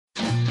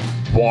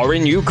war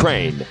in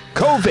Ukraine,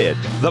 COVID,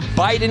 the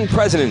Biden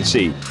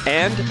presidency,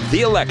 and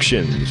the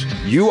elections.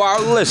 You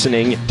are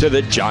listening to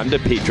The John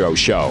DePetro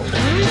Show.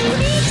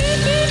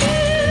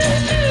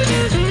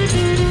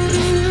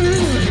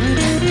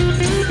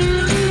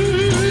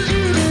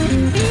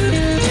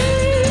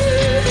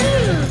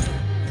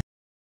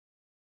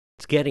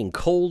 It's getting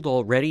cold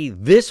already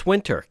this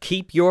winter.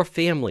 Keep your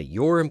family,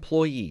 your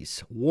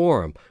employees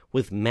warm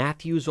with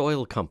Matthews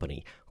Oil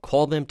Company.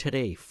 Call them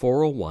today,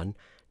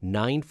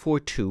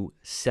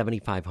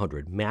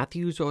 401-942-7500.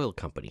 Matthews Oil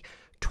Company,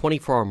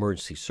 24-hour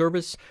emergency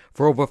service.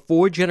 For over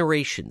 4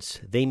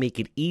 generations, they make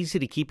it easy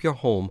to keep your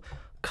home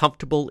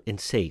comfortable and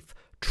safe.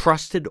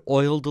 Trusted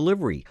oil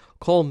delivery.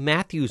 Call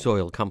Matthews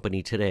Oil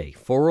Company today,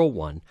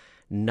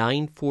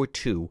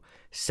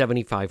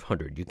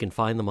 401-942-7500. You can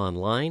find them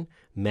online,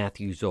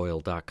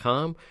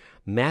 MatthewsOil.com.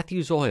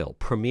 Matthews Oil,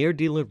 premier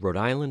dealer in Rhode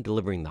Island,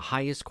 delivering the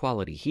highest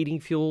quality heating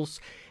fuels.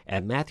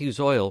 At Matthews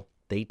Oil,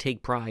 they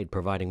take pride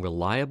providing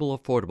reliable,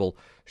 affordable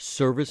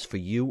service for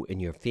you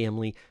and your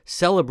family.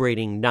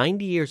 Celebrating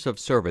 90 years of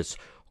service.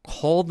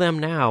 Call them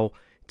now.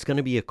 It's going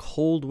to be a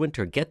cold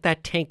winter. Get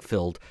that tank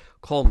filled.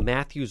 Call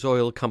Matthews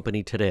Oil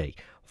Company today,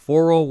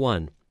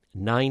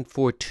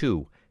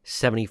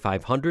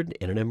 401-942-7500.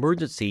 In an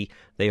emergency,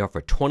 they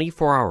offer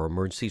 24-hour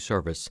emergency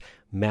service.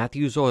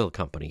 Matthews Oil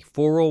Company,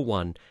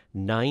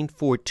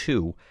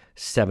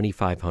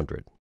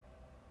 401-942-7500.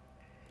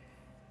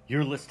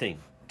 You're listening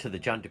to the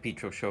John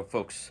DePetro Show,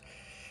 folks.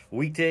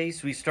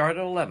 Weekdays, we start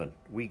at 11.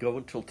 We go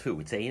until 2.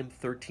 It's AM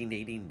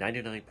 1380,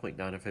 99.9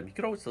 FM. You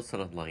can always listen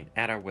online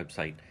at our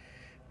website,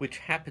 which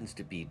happens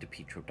to be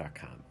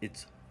DePetro.com.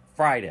 It's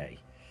Friday.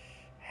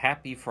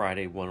 Happy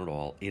Friday, one and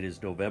all. It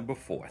is November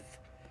 4th.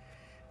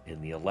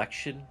 And the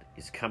election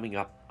is coming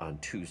up on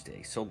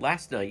Tuesday. So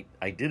last night,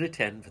 I did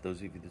attend, for those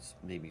of you that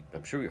maybe,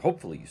 I'm sure,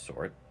 hopefully you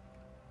saw it.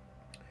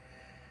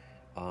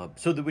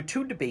 So there were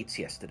 2 debates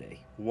yesterday.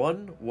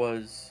 One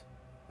was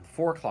the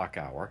 4 o'clock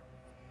hour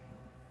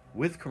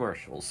with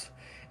commercials.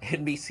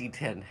 NBC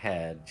 10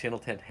 had, Channel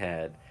 10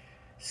 had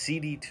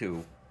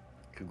CD2,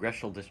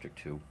 Congressional District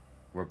 2,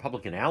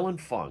 Republican Alan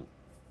Fung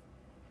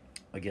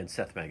against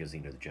Seth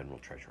Magaziner, the General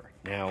Treasurer.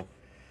 Now,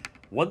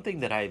 one thing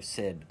that I have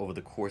said over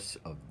the course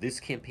of this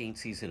campaign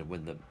season and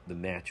when the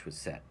match was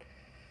set,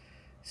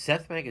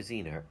 Seth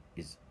Magaziner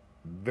is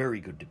a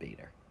very good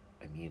debater.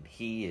 I mean,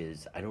 he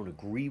is, I don't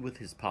agree with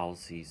his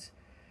policies,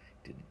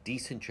 did a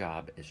decent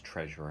job as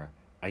treasurer.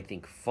 I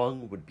think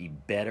Fung would be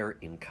better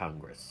in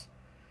Congress.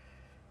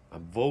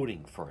 I'm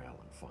voting for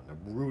Alan Fung.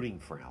 I'm rooting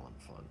for Alan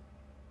Fung.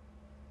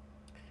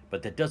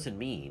 But that doesn't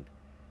mean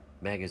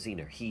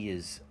Magaziner, he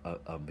is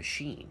a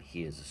machine.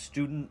 He is a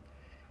student.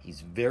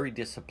 He's very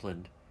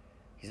disciplined.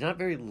 He's not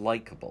very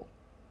likable.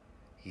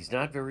 He's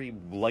not very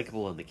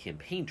likable on the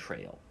campaign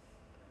trail.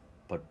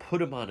 But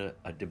put him on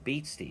a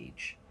debate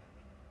stage.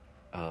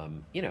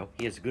 He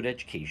has a good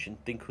education.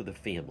 Think who the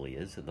family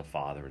is and the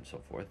father and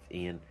so forth.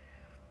 And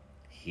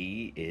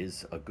he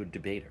is a good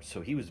debater.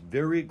 So he was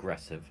very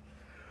aggressive.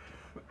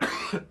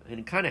 And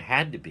it kind of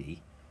had to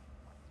be,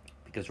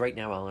 because right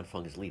now Alan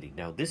Fung is leading.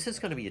 Now, this is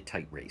going to be a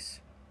tight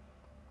race.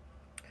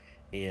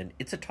 And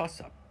it's a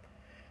toss-up.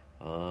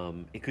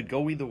 It could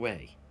go either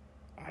way.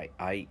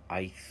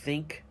 I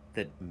think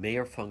that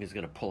Mayor Fung is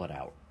going to pull it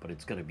out, but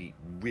it's going to be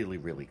really,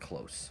 really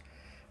close.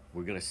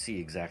 We're going to see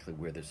exactly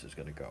where this is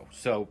going to go.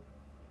 So,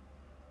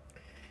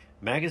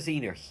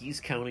 Magaziner, he's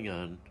counting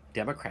on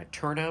Democrat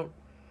turnout.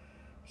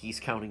 He's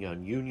counting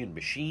on Union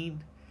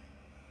Machine.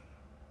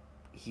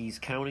 He's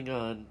counting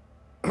on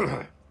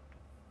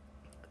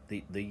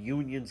the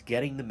unions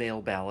getting the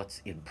mail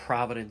ballots in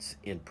Providence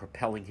and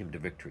propelling him to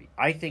victory.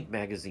 I think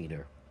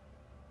Magaziner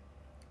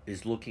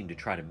is looking to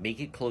try to make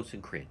it close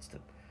in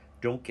Cranston.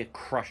 Don't get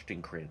crushed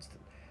in Cranston.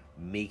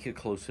 Make it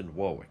close in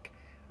Warwick.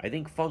 I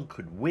think Fung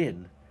could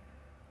win.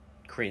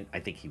 I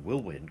think he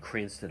will win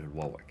Cranston and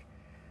Warwick.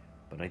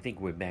 But I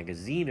think where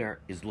Magaziner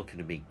is looking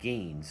to make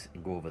gains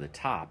and go over the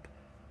top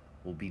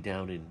will be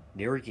down in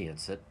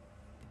Narragansett.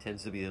 It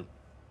tends to be a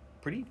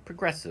pretty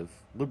progressive,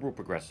 liberal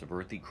progressive,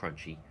 earthy,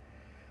 crunchy.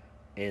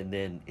 And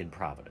then in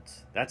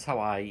Providence. That's how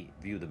I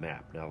view the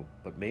map. Now,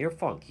 but Mayor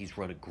Fung, he's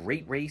run a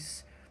great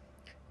race.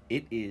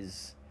 It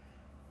is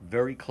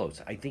very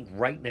close. I think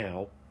right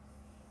now,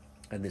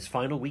 and this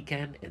final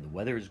weekend, and the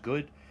weather is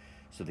good,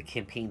 so the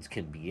campaigns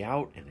can be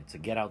out, and it's a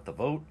get out the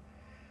vote.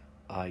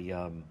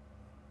 And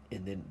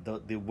then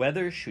the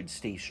weather should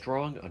stay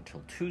strong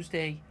until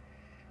Tuesday,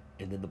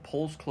 and then the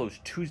polls close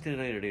Tuesday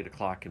night at 8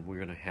 o'clock, and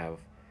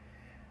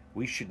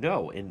we should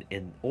know,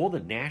 and all the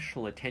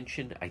national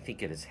attention, I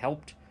think it has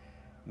helped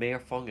Mayor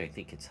Fung. I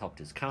think it's helped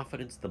his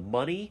confidence. The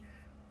money,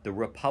 the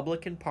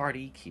Republican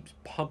Party keeps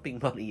pumping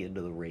money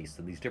into the race,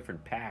 and these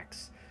different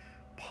PACs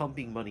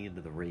pumping money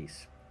into the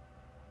race.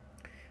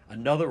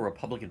 Another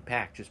Republican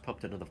PAC just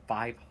pumped another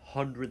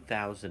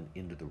 $500,000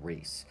 into the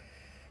race.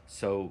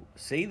 So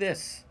say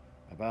this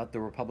about the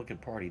Republican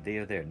Party, they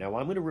are there. Now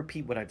I'm going to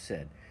repeat what I've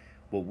said.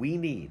 What we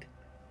need,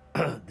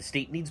 the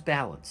state needs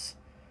balance.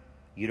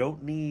 You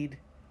don't need,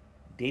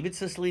 David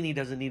Cicilline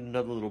doesn't need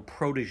another little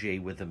protege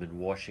with him in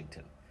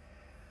Washington.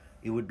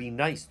 It would be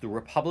nice. The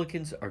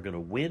Republicans are going to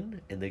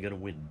win, and they're going to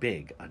win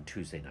big on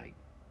Tuesday night.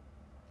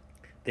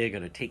 They're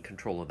going to take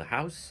control of the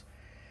House.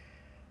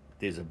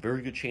 There's a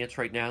very good chance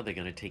right now they're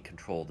going to take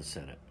control of the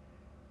Senate.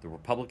 The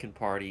Republican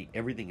Party,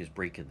 everything is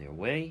breaking their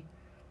way,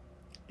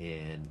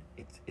 and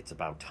it's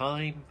about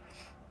time.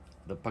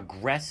 The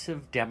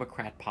progressive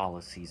Democrat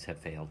policies have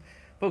failed.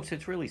 Folks,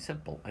 it's really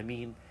simple. I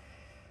mean,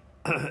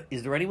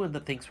 is there anyone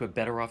that thinks we're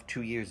better off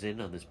 2 years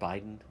in on this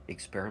Biden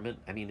experiment?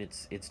 I mean,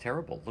 it's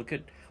terrible. Look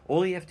at,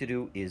 all you have to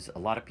do is, a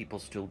lot of people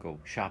still go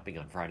shopping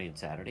on Friday and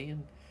Saturday,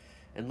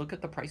 and look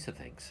at the price of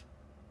things.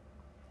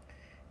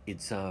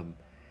 It's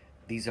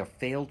these are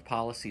failed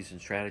policies and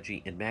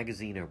strategy, and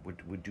Magaziner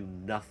would do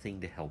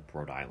nothing to help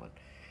Rhode Island.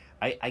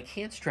 I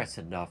can't stress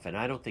enough, and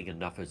I don't think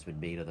enough has been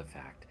made of the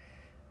fact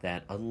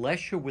that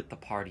unless you're with the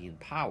party in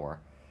power,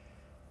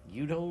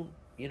 you don't,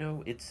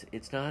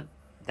 it's not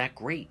that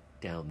great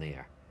down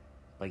there.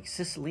 Like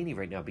Cicilline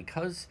right now,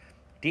 because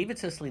David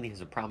Cicilline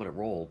has a prominent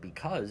role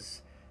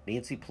because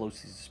Nancy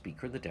Pelosi is the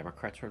speaker and the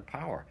Democrats are in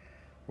power.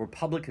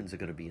 Republicans are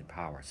going to be in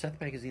power. Seth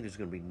Magaziner is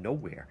going to be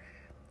nowhere.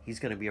 He's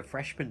going to be a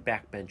freshman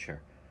backbencher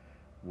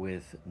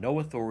with no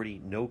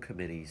authority, no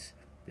committees.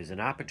 There's an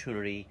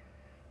opportunity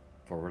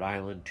for Rhode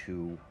Island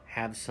to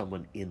have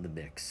someone in the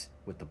mix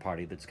with the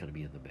party that's going to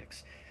be in the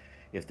mix.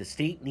 If the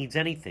state needs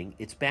anything,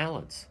 it's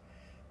balance.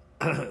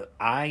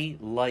 I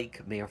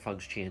like Mayor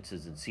Funk's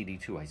chances in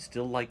CD2. I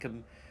still like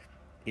him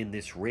in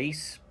this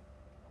race.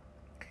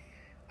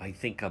 I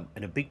think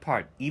in a big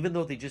part, even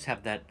though they just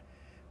have that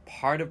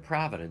part of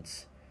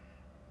Providence,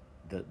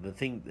 the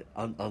thing,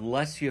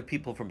 unless you have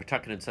people from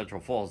Pawtucket and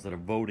Central Falls that are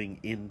voting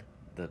in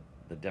the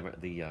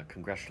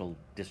Congressional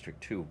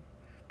District 2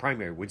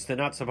 primary, which they're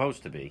not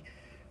supposed to be,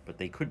 but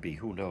they could be,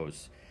 who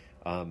knows.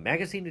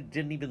 Magazine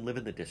didn't even live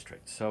in the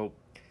district, so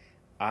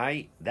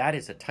that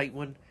is a tight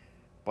one,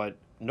 but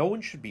no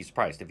one should be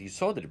surprised. If you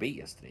saw the debate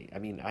yesterday, I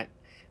mean,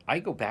 I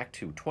go back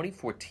to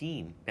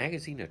 2014,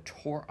 Magazine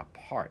tore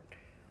apart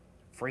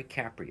Frank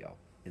Caprio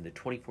in the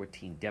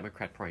 2014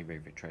 Democrat primary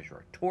for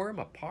treasurer. Tore him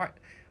apart,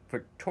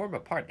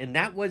 and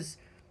that was,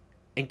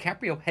 and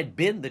Caprio had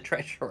been the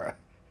treasurer.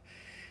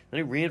 Then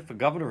he ran for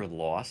governor and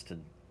lost,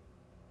 and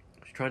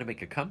was trying to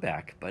make a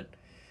comeback, but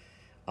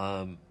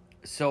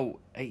so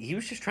he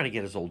was just trying to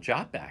get his old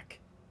job back,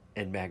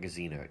 and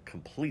Magazine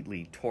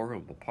completely tore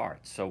him apart.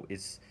 So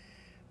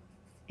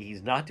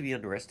he's not to be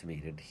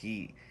underestimated.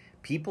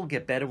 People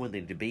get better when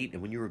they debate,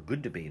 and when you're a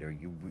good debater,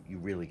 you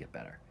really get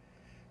better.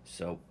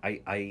 So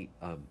I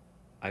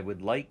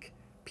would like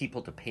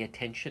people to pay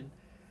attention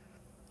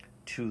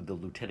to the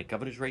lieutenant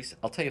governor's race.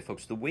 I'll tell you,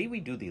 folks, the way we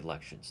do the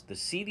elections, the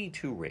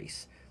CD2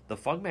 race, the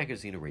Fung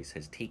Magazine race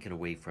has taken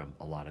away from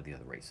a lot of the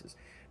other races.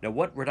 Now,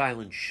 what Rhode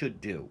Island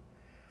should do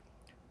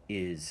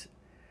is,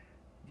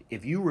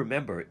 if you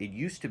remember, it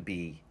used to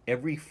be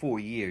every 4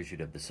 years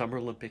you'd have the Summer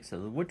Olympics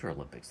and the Winter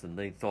Olympics. And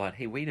they thought,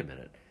 hey, wait a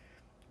minute,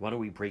 why don't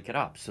we break it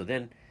up? So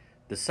then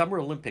the Summer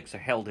Olympics are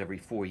held every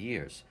 4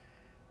 years.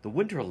 The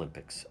Winter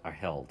Olympics are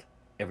held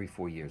every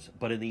 4 years.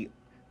 But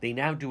they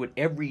now do it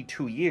every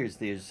 2 years,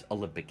 there's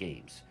Olympic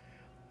Games.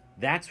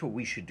 That's what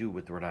we should do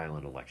with the Rhode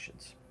Island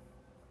elections.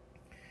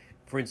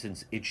 For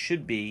instance, it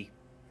should be,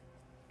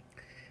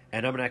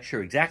 and I'm not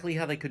sure exactly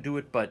how they could do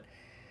it, but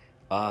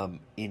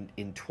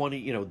in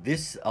 20,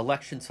 this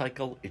election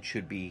cycle, it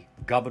should be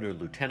governor,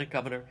 lieutenant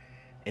governor,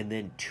 and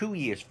then 2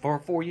 years for a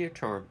 4-year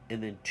term,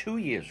 and then 2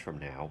 years from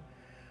now,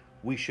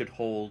 we should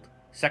hold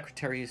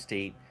Secretary of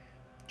State,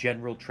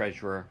 General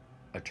Treasurer,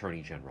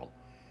 Attorney General,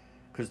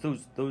 because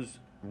those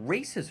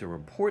races are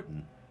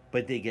important,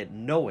 but they get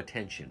no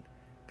attention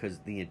because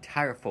the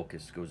entire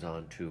focus goes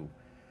on to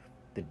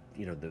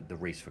the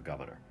race for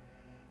governor,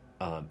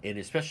 and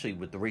especially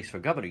with the race for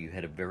governor, you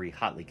had a very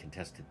hotly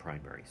contested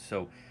primary.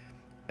 So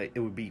it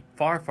would be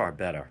far, far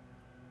better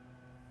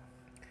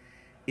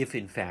if,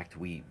 in fact,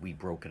 we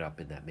broke it up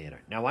in that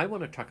manner. Now, I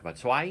want to talk about,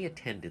 so I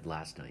attended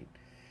last night.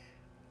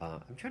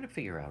 I'm trying to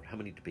figure out how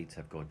many debates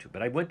I've gone to,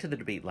 but I went to the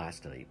debate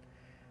last night.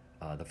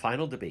 The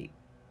final debate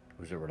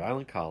was at Rhode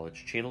Island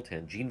College, Channel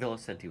 10. Gene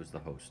Villicenti was the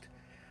host.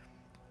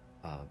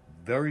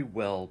 Very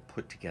well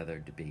put together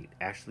debate.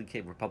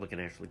 Republican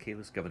Ashley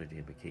Kalus, Governor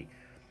Dan McKee.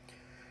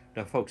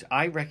 Now, folks,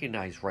 I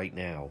recognize right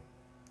now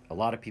a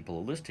lot of people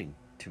are listening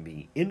to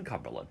me in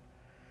Cumberland,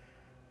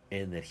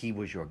 and that he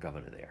was your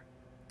governor there.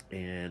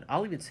 And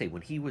I'll even say,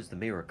 when he was the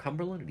mayor of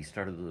Cumberland and he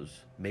started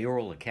those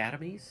mayoral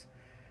academies,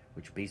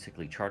 which are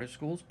basically charter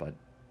schools, but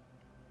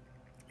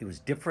it was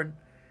different.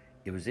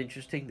 It was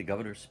interesting. The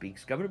governor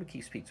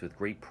McKee speaks with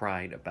great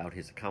pride about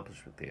his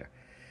accomplishment there.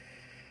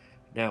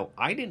 Now,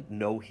 I didn't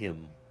know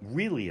him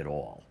really at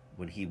all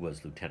when he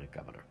was lieutenant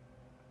governor.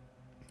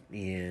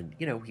 And,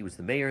 he was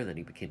the mayor, then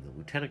he became the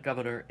lieutenant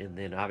governor, and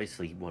then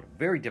obviously he won a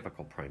very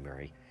difficult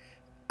primary.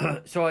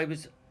 So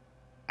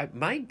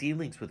my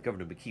dealings with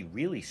Governor McKee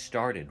really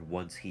started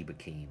once he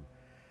became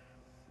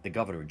the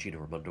governor and Gina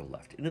Raimondo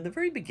left. And in the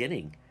very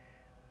beginning,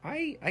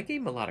 I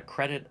gave him a lot of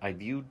credit. I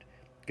viewed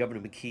Governor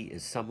McKee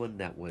as someone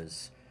that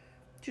was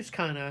just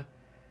kind of,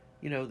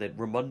 that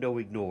Raimondo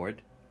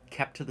ignored,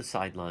 kept to the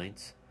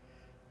sidelines.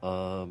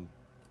 Um,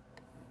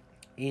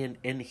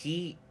 and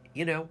he,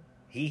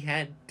 he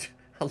had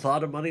a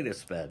lot of money to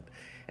spend,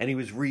 and he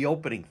was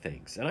reopening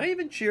things. And I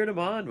even cheered him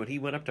on when he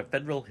went up to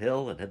Federal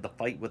Hill and had the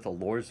fight with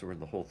Elorza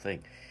and the whole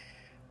thing.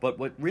 But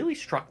what really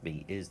struck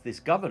me is this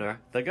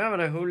governor, the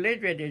governor who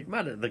lived with his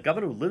mother, the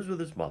governor who lives with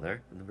his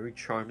mother, and the very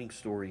charming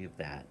story of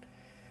that.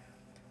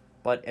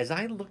 But as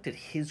I looked at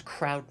his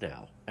crowd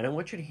now, and I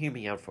want you to hear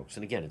me out, folks.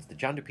 And again, it's the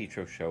John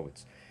DePetro show.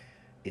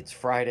 It's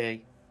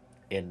Friday,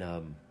 and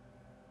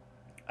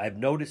I've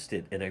noticed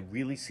it, and I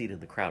really see it in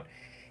the crowd.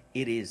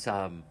 It is,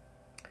 and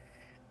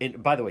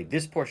by the way,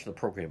 this portion of the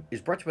program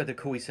is brought to you by the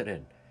Cowesett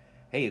Inn.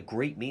 Hey, a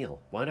great meal.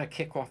 Why not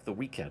kick off the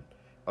weekend?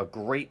 A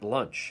great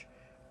lunch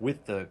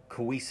with the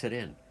Cowesett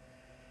Inn,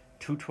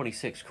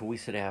 226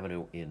 Cowesett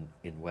Avenue in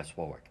West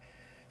Warwick.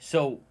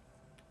 So,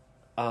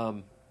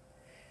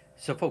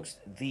 folks,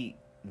 the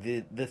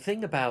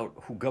thing about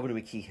who Governor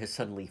McKee has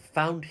suddenly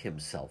found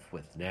himself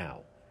with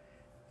now,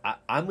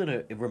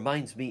 it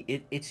reminds me,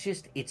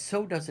 it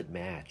so doesn't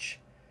match.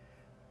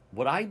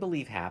 What I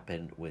believe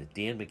happened with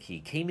Dan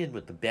McKee came in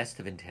with the best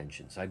of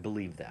intentions. I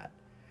believe that.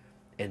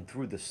 And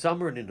through the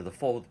summer and into the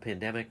fall of the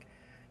pandemic,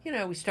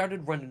 we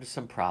started running into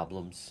some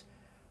problems.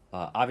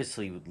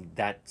 Obviously,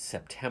 that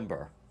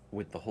September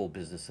with the whole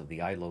business of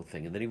the ILO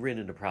thing, and then he ran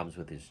into problems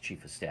with his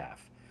chief of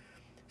staff.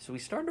 So we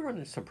started to run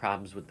into some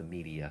problems with the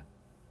media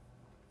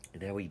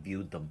and how he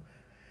viewed them.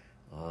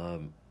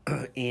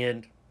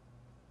 And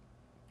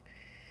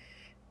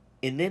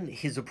then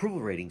his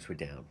approval ratings were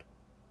down.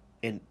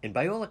 And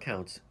by all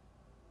accounts,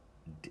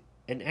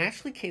 and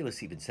Ashley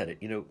Kalis even said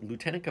it,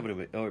 Lieutenant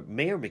Governor, or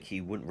Mayor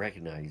McKee wouldn't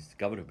recognize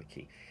Governor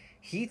McKee.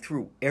 He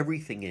threw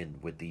everything in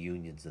with the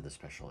unions and the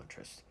special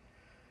interests.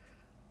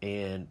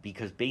 And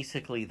because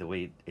basically the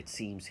way it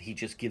seems, he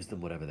just gives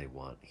them whatever they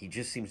want. He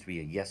just seems to be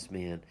a yes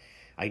man.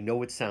 I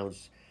know it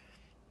sounds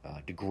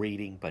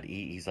degrading, but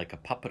he's like a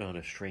puppet on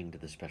a string to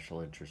the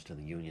special interest and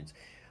the unions.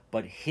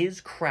 But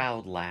his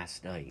crowd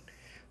last night,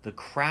 the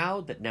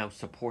crowd that now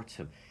supports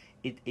him,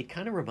 it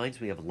kind of reminds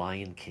me of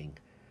Lion King,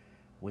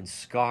 when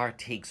Scar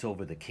takes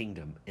over the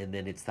kingdom, and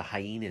then it's the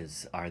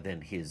hyenas are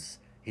then his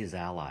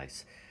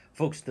allies.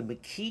 Folks, the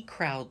McKee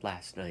crowd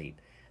last night,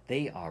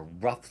 they are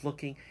rough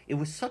looking. It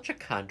was such a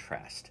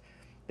contrast.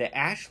 The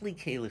Ashley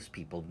Kalis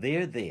people,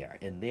 they're there,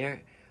 and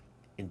they're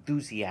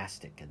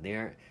enthusiastic, and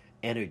they're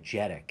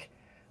energetic,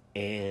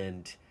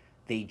 and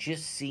they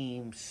just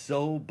seem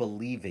so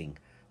believing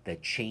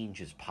that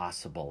change is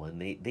possible, and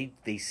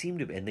they seem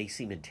to, and they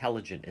seem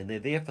intelligent, and they're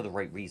there for the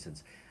right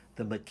reasons.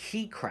 The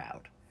McKee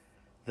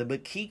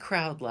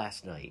crowd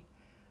last night,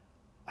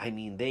 I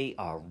mean, they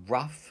are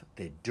rough,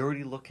 they're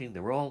dirty looking,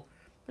 they're all,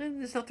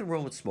 there's nothing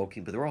wrong with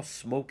smoking, but they're all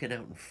smoking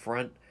out in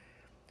front.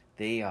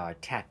 They are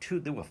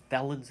tattooed. There were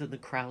felons in the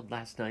crowd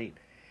last night.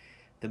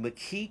 The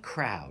McKee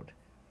crowd,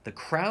 the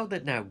crowd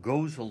that now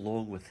goes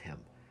along with him,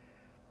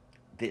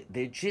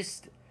 they're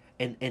just,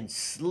 and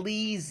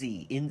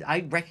sleazy,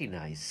 I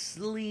recognize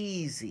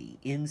sleazy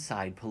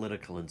inside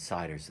political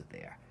insiders are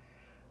there.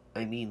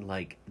 I mean,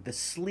 like, the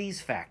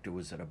sleaze factor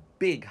was at a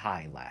big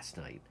high last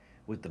night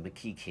with the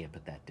McKee camp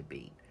at that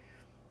debate.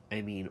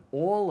 I mean,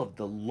 all of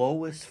the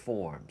lowest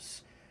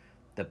forms,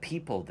 the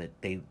people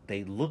that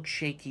they look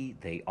shaky,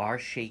 they are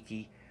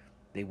shaky,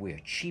 they wear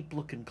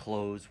cheap-looking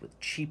clothes with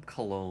cheap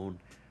cologne.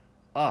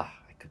 I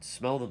could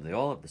smell them. They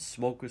all have the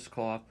smoker's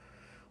cough.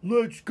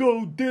 Let's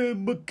go,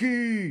 Dan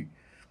McKee!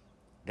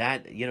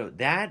 That,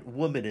 that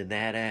woman in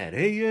that ad,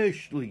 hey,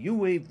 Ashley,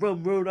 you ain't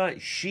from Rhode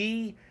Island.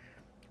 She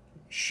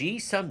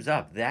sums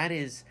up. That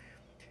is,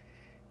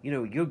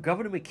 your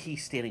Governor McKee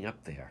standing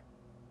up there.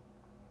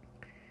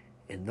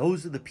 And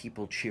those are the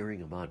people cheering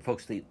him on.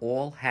 Folks, it's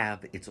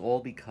all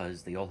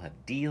because they all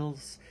have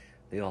deals.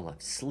 They all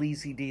have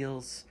sleazy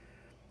deals.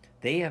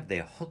 They have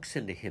their hooks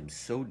into him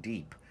so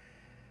deep.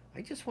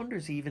 I just wonder,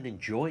 is he even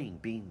enjoying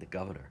being the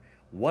governor?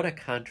 What a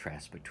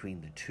contrast between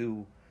the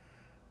two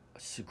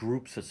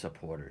groups of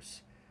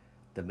supporters.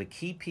 The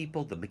McKee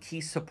people, the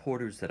McKee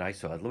supporters that I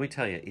saw, let me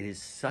tell you, it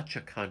is such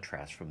a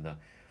contrast from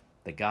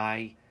the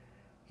guy,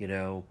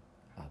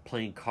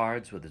 playing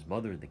cards with his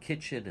mother in the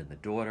kitchen and the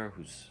daughter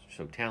who's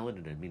so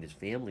talented. I mean, his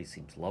family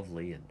seems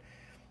lovely, and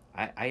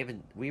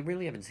we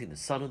really haven't seen the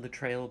son on the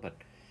trail, but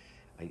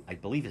I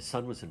believe his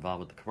son was involved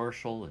with the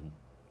commercial,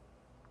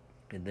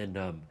 and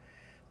then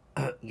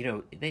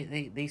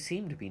they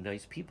seem to be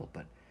nice people,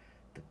 but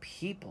the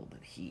people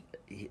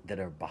that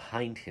are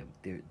behind him,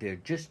 they're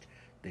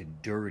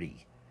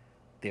dirty,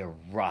 they're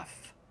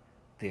rough,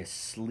 they're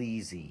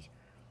sleazy.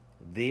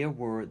 There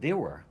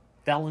were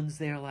felons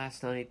there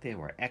last night. There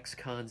were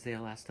ex-cons there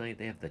last night.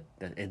 They have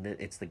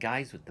it's the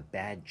guys with the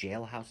bad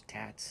jailhouse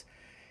tats.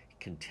 You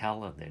can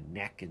tell on their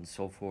neck and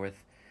so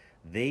forth.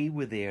 They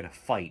were there to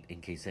fight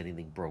in case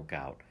anything broke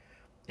out,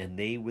 and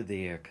they were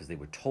there because they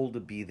were told to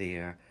be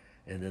there.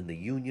 And then the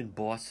union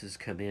bosses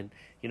come in.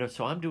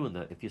 So I'm doing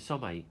if you saw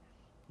my,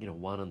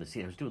 one on the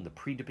scene, I was doing the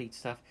pre-debate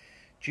stuff.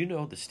 Do you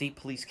know the state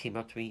police came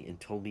up to me and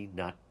told me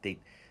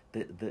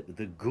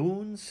the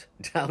goons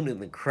down in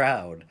the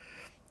crowd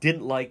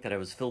didn't like that I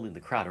was filming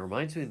the crowd. It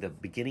reminds me of the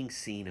beginning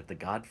scene of The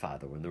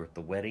Godfather when they're at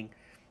the wedding,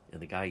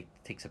 and the guy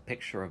takes a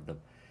picture of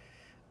them.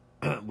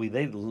 We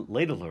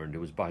later learned it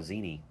was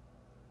Barzini,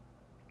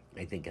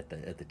 I think, at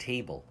the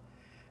table,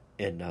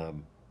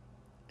 and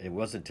it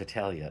wasn't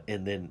Tatalia.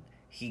 And then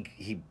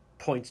he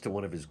points to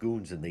one of his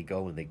goons, and they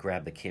go and they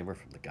grab the camera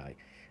from the guy.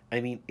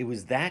 I mean, it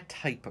was that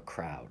type of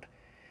crowd.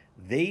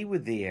 They were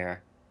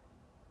there.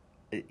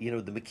 You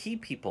know, the McKee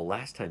people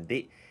last time,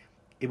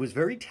 it was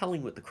very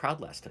telling with the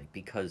crowd last night,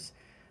 because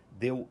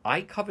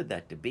I covered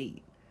that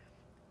debate.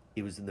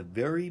 It was in the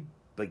very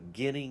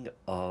beginning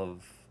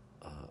of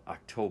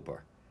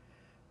October,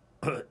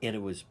 and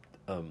it was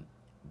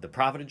the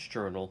Providence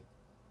Journal,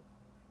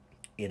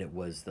 and it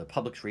was the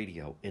Public's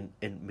Radio, and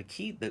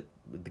McKee, the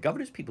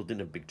governor's people didn't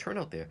have a big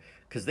turnout there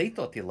because they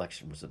thought the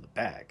election was in the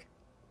bag.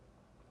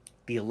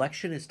 The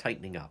election is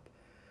tightening up.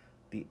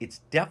 It's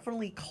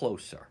definitely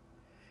closer.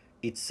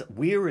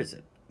 Where is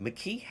it?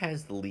 McKee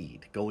has the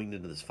lead going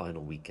into this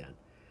final weekend.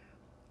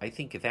 I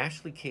think if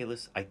Ashley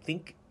Kalus,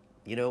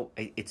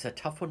 it's a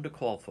tough one to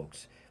call,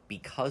 folks,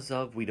 because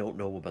we don't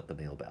know about the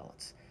mail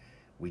ballots.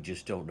 We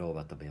just don't know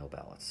about the mail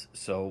ballots.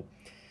 So,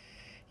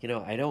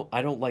 I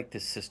don't like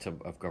this system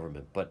of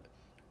government, but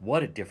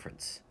what a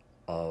difference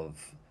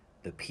of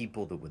the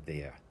people that were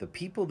there. The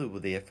people that were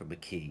there for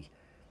McKee,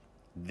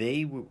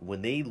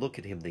 when they look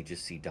at him, they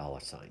just see dollar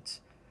signs,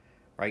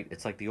 right?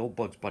 It's like the old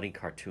Bugs Bunny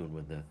cartoon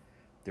when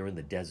they're in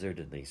the desert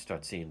and they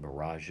start seeing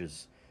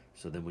mirages.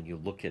 So then when you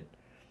look at,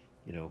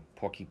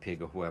 Porky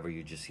Pig or whoever,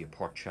 you just see a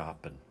pork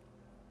chop, and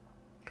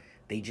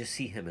they just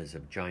see him as a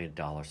giant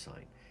dollar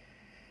sign.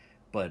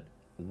 But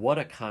what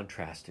a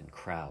contrast in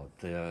crowd.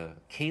 The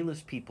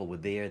Kalus people were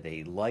there.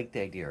 They like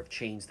the idea of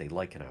change. They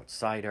like an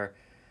outsider.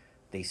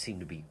 They seem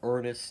to be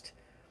earnest.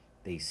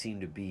 They seem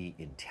to be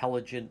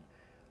intelligent,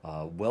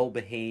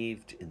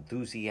 well-behaved,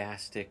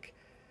 enthusiastic,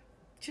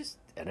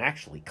 and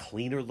actually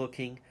cleaner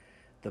looking.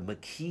 The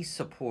McKee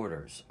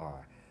supporters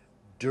are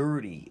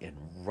dirty and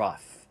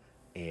rough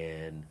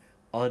and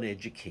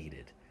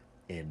uneducated.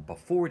 And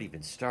before it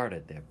even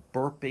started, they're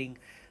burping.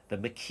 The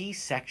McKee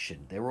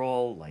section, they're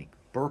all like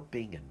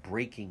burping and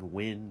breaking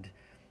wind,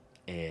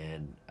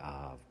 and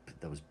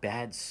those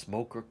bad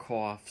smoker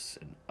coughs,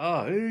 and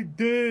hey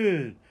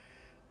Dan,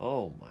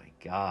 oh my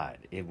God,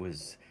 it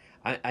was.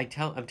 I'm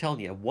telling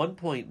you, at one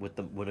point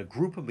when a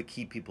group of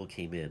McKee people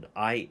came in,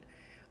 I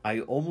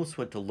almost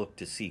went to look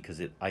to see,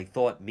 because I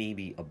thought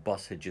maybe a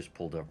bus had just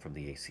pulled up from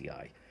the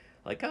ACI.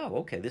 Like, oh,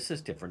 okay, this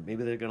is different.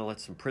 Maybe they're going to let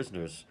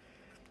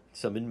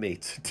some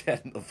inmates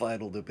attend the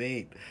final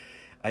debate.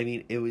 I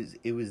mean, it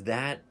was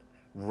that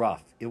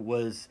rough. It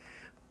was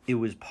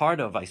part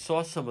of. I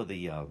saw some of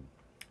the.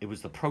 It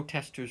was the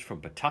protesters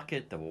from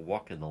Pawtucket that were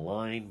walking the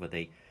line, where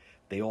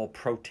they all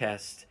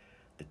protest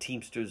the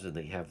Teamsters, and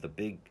they have the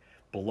big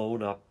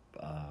blown up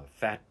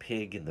fat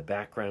pig in the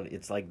background.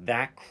 It's like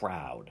that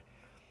crowd.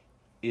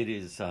 It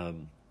is, to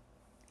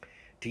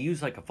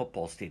use like a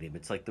football stadium,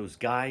 it's like those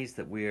guys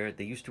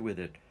they used to wear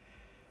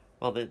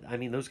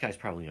those guys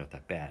probably aren't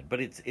that bad,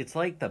 but it's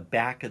like the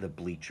back of the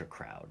bleacher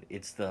crowd.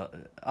 It's the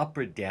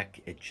upper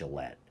deck at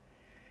Gillette.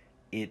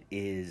 It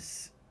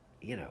is,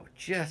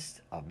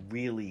 just a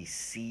really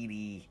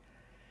seedy,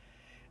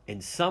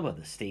 and some of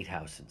the State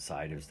House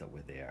insiders that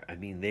were there, I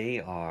mean,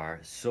 they are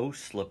so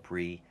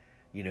slippery.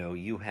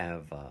 You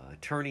have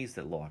attorneys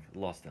that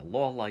lost their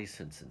law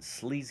license, and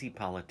sleazy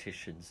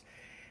politicians.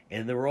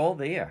 And they're all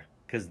there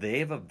because they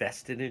have a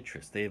vested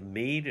interest. They have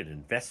made an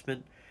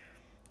investment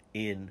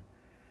in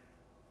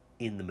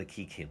the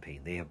McKee campaign.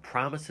 They have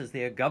promises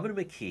there. Governor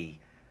McKee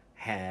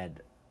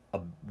had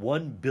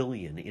 $1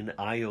 billion in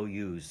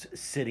IOUs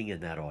sitting in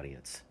that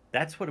audience.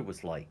 That's what it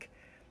was like.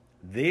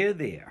 They're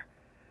there.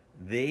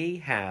 They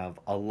have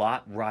a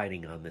lot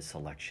riding on this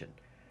election.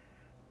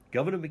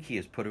 Governor McKee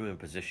has put him in a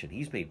position.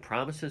 He's made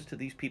promises to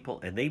these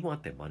people, and they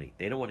want their money.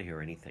 They don't want to hear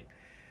anything.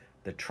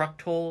 The truck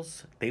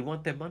tolls, they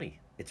want their money.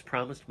 It's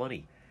promised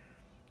money,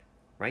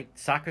 right?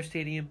 Soccer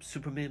stadium,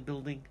 Superman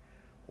building,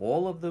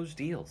 all of those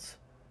deals.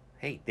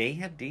 Hey, they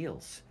have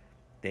deals.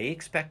 They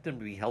expect them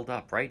to be held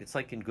up, right? It's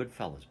like in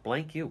Goodfellas.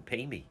 Blank you,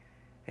 pay me.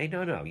 Hey,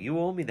 no, you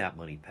owe me that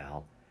money,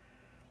 pal.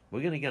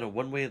 We're going to get it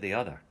one way or the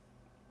other.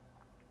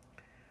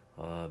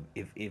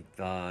 If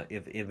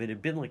it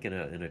had been like in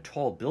a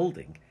tall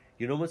building,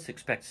 you'd almost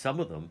expect some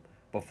of them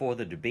before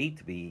the debate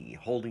to be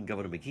holding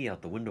Governor McKee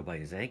out the window by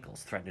his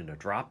ankles, threatening to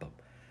drop him,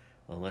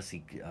 unless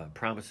he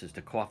promises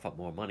to cough up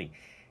more money.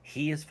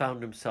 He has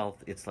found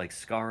himself, it's like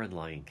Scar in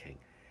Lion King.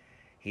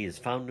 He has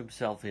found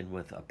himself in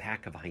with a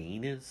pack of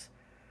hyenas.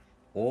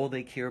 All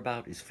they care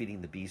about is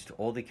feeding the beast.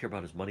 All they care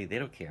about is money. They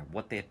don't care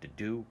what they have to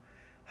do,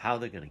 how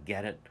they're going to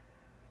get it.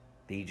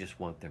 They just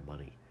want their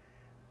money.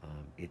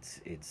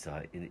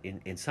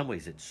 In some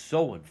ways, it's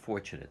so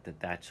unfortunate that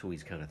that's who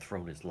he's kind of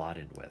thrown his lot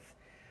in with.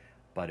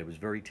 But it was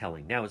very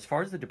telling. Now, as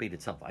far as the debate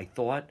itself, I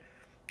thought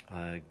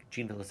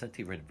Jean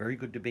Vincenti ran a very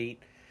good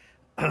debate.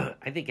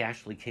 I think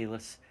Ashley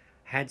Kalus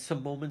had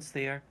some moments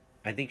there.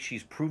 I think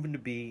she's proven to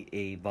be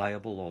a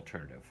viable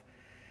alternative.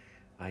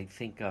 I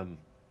think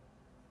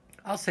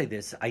I'll say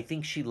this. I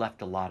think she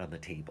left a lot on the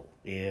table.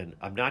 And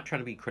I'm not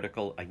trying to be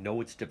critical. I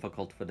know it's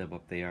difficult for them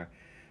up there.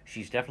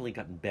 She's definitely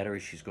gotten better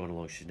as she's gone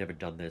along. She's never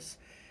done this.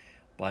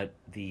 But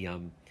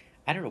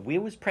I don't know,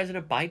 where was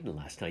President Biden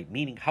last night?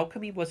 Meaning, how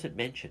come he wasn't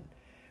mentioned?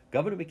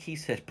 Governor McKee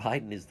said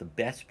Biden is the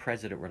best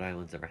president Rhode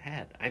Island's ever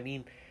had. I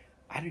mean,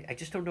 I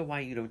just don't know why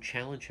you don't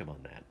challenge him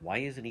on that. Why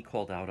isn't he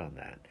called out on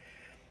that?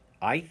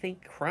 I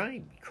think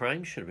crime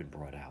should have been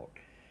brought out.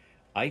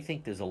 I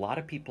think there's a lot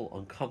of people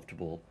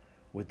uncomfortable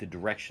with the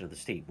direction of the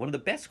state. One of the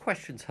best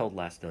questions held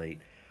last night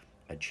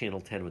at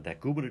Channel 10 with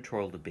that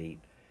gubernatorial debate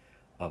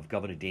of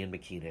Governor Dan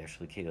McKee and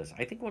Ashley Kalus.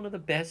 I think one of the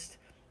best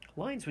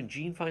lines when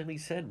Gene finally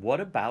said, what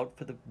about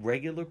for the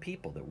regular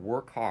people that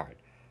work hard,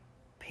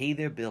 pay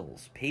their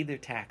bills, pay their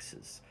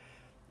taxes,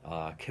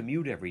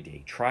 commute every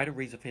day, try to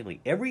raise a family.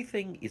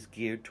 Everything is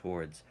geared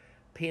towards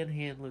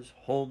panhandlers,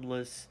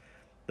 homeless,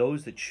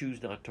 those that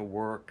choose not to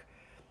work,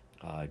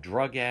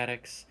 drug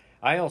addicts.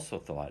 I also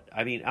thought,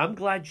 I'm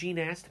glad Gene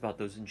asked about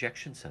those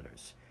injection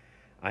centers.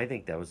 I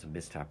think that was a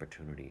missed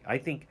opportunity. I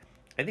think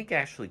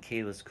Ashley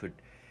Kalus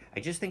I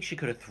just think she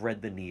could have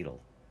threaded the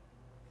needle.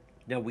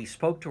 Now, we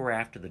spoke to her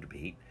after the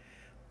debate.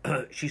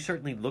 She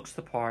certainly looks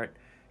the part.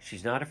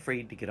 She's not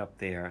afraid to get up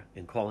there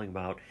and calling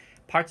them out.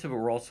 Parts of it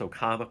were also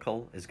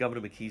comical, as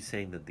Governor McKee's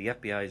saying that the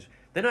FBI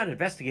they're not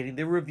investigating,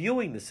 they're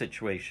reviewing the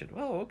situation.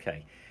 Oh,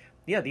 okay.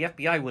 Yeah, the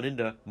FBI went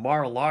into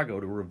Mar-a-Lago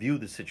to review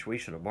the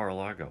situation at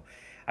Mar-a-Lago.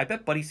 I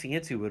bet Buddy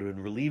Cianci would have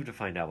been relieved to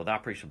find out with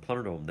Operation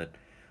Plunderdome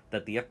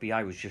that the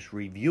FBI was just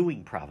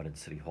reviewing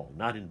Providence City Hall,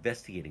 not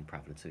investigating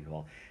Providence City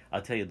Hall.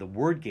 I'll tell you, the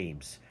word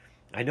games,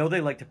 I know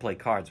they like to play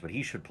cards, but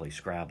he should play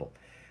Scrabble.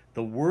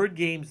 The word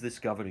games this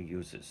governor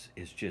uses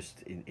is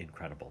just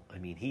incredible. I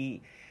mean,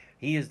 he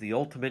is the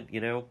ultimate,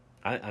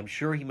 I'm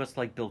sure he must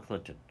like Bill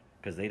Clinton,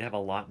 because they'd have a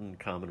lot in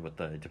common with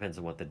it depends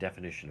on what the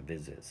definition of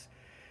is.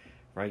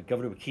 Right,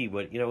 Governor McKee,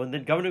 and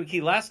then Governor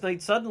McKee last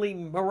night, suddenly,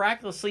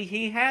 miraculously,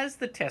 he has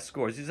the test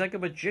scores. He's like a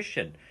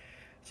magician.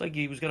 It's like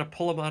he was going to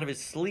pull them out of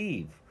his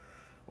sleeve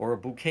or a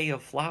bouquet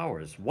of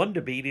flowers. One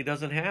debate, he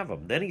doesn't have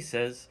them. Then he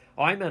says,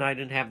 I meant I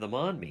didn't have them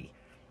on me.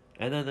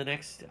 And then the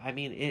next,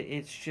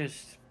 it's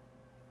just,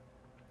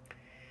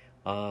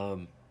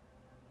 wow.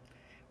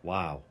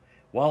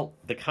 Well,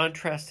 the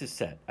contrast is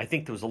set. I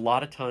think there was a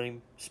lot of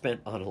time spent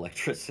on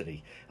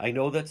electricity. I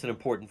know that's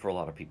important for a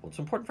lot of people. It's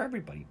important for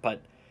everybody,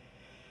 but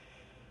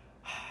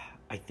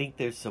I think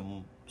there's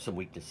some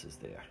weaknesses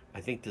there.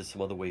 I think there's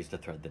some other ways to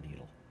thread the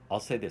needle. I'll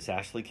say this,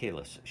 Ashley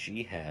Kalus,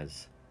 she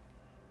has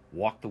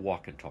walked the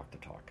walk and talked the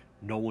talk.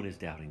 No one is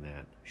doubting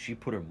that. She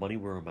put her money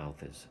where her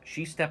mouth is.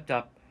 She stepped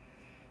up.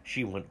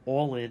 She went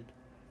all in.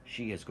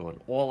 She has gone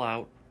all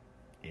out.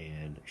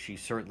 And she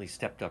certainly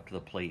stepped up to the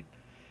plate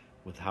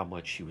with how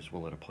much she was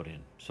willing to put in.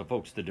 So,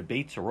 folks, the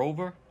debates are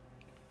over.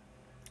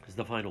 It's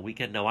the final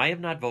weekend. Now, I have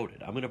not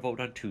voted. I'm going to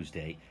vote on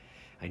Tuesday.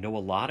 I know a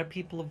lot of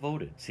people have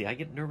voted. See, I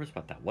get nervous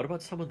about that. What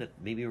about someone that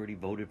maybe already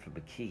voted for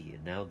McKee,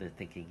 and now they're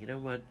thinking, you know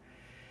what?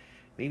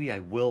 Maybe I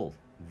will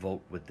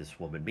vote with this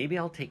woman. Maybe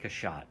I'll take a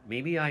shot.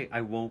 Maybe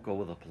I won't go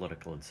with a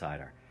political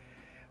insider.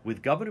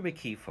 With Governor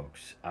McKee,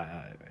 folks,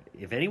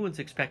 if anyone's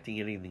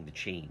expecting anything to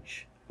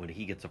change when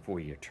he gets a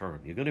 4-year term,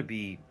 you're going to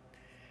be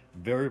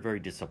very, very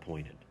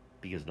disappointed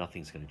because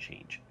nothing's going to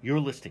change. You're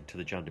listening to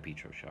The John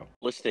DePetro Show.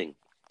 Listening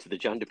to The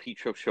John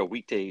DePetro Show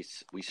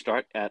weekdays. We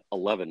start at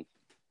 11.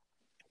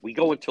 We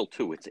go until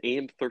 2. It's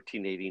AM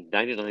 1380,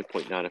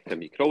 99.9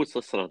 FM. You can always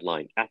listen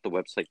online at the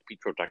website,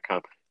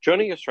 petro.com.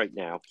 Joining us right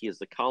now, he is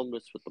the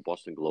columnist with the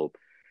Boston Globe.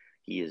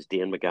 He is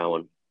Dan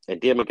McGowan.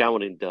 And Dan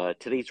McGowan, in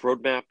today's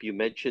roadmap, you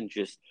mentioned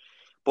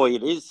boy,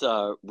 it is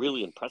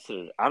really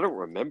unprecedented. I don't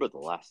remember the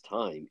last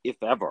time,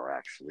 if ever,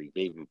 actually.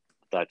 Maybe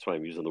that's why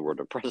I'm using the word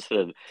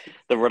unprecedented.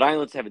 The Rhode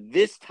Island's having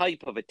this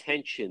type of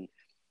attention.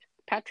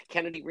 Patrick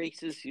Kennedy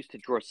races used to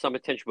draw some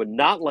attention, but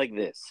not like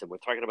this. And we're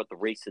talking about the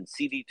race in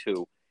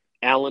CD2.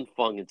 Alan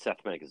Fung and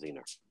Seth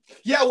Magaziner.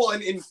 Yeah, well,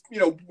 and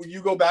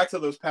you go back to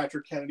those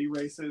Patrick Kennedy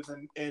races,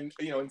 and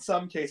in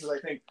some cases, I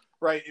think,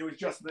 right, it was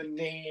just the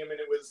name, and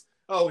it was,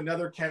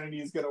 another Kennedy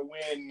is going to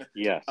win.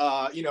 Yeah.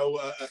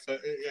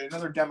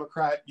 Another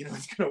Democrat,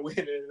 is going to win,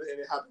 and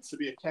it happens to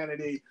be a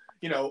Kennedy.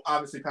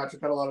 Obviously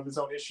Patrick had a lot of his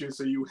own issues,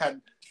 so you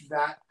had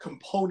that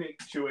component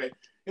to it.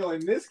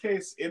 In this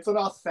case, it's an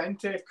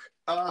authentic,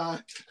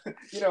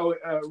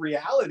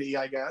 reality,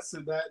 I guess,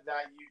 and that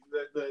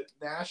the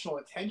national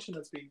attention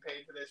that's being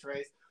paid for this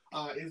race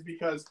is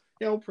because,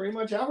 pretty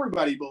much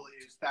everybody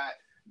believes that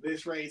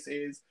this race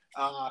is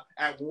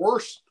at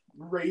worst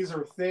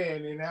razor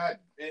thin, and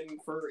in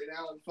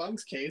Alan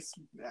Fung's case,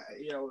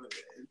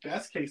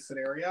 best case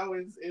scenario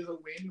is a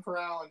win for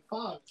Alan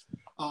Fung.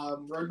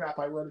 Roadmap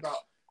I wrote about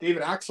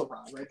David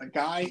Axelrod, right? The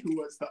guy who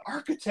was the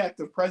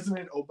architect of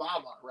President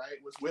Obama, right?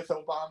 Was with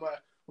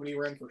Obama when he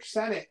ran for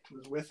Senate,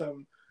 was with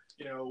him,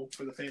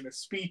 for the famous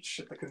speech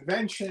at the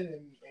convention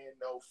in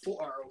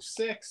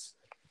 06,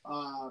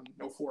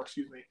 04,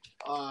 excuse me.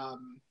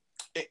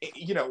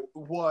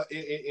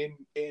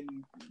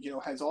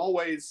 Has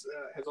always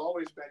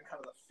been kind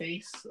of the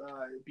face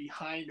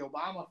behind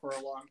Obama for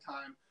a long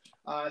time.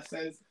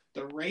 Says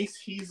the race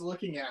he's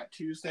looking at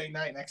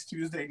next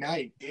Tuesday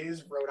night,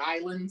 is Rhode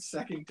Island's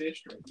 2nd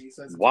district. He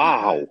says,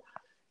 wow.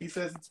 He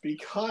says it's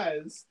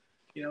because,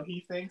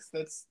 he thinks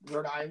that's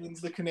Rhode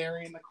Island's the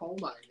canary in the coal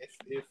mine.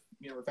 If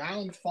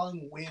Alan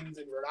Fung wins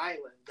in Rhode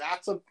Island,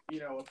 that's a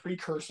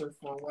precursor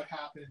for what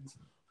happens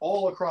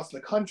all across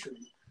the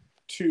country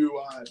to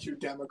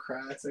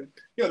Democrats. And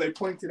they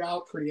pointed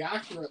out pretty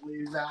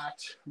accurately that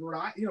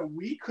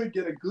we could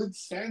get a good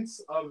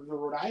sense of the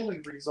Rhode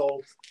Island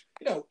results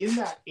in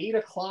that 8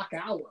 o'clock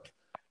hour,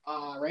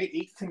 right?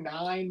 8 to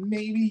 9,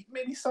 maybe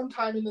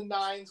sometime in the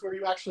 9s where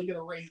you actually get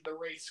the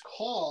race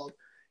called.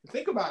 And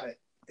think about it.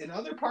 In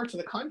other parts of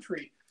the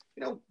country,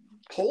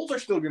 polls are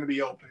still going to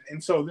be open.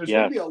 And so there's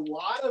going to be a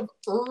lot of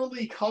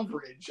early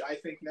coverage, I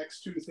think,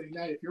 next Tuesday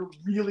night. If you're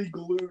really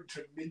glued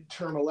to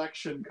midterm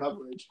election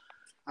coverage,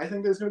 I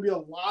think there's going to be a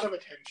lot of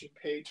attention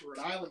paid to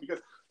Rhode Island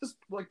because just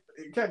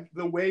again,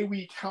 the way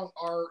we count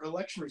our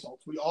election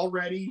results, we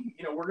already,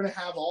 we're going to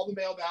have all the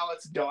mail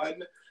ballots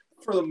done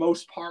for the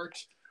most part,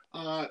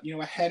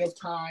 ahead of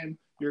time.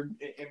 And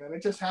then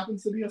it just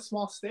happens to be a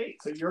small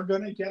state. So you're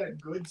going to get a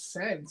good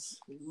sense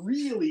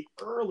really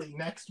early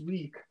next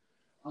week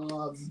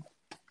of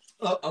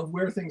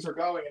where things are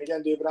going. And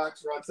again, David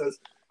Axelrod says,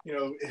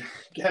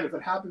 again, if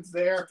it happens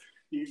there,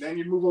 then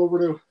you move over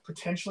to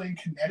potentially in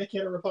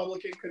Connecticut, a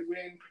Republican could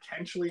win.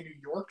 Potentially New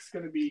York's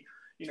going to be,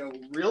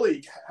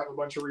 really have a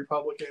bunch of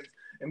Republicans.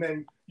 And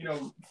then,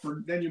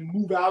 then you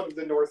move out of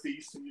the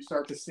Northeast and you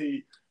start to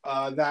see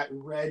that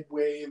red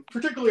wave,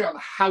 particularly on the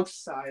House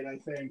side, I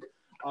think.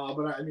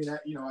 But I mean, I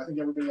think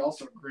everybody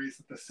also agrees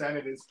that the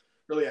Senate is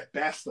really at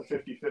best a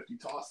 50-50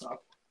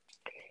 toss-up.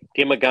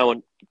 Dan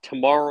McGowan,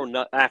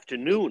 tomorrow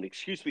afternoon,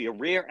 a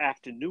rare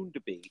afternoon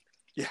debate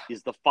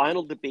is the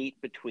final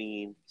debate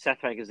between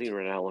Seth Magaziner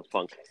and Alan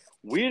Fung.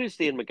 Where does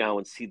Dan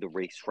McGowan see the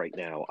race right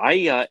now?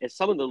 As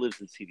someone that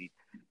lives in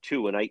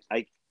CD2, and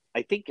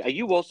I think, are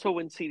you also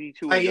in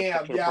CD2? I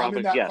am, I'm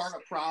in that part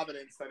of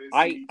Providence that is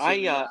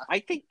CD2. I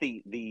think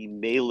the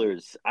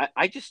mailers,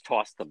 I just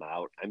tossed them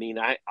out. I mean,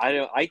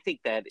 I think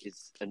that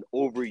is an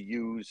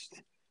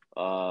overused,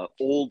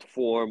 old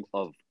form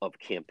of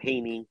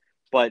campaigning.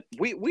 But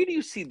where do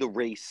you see the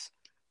race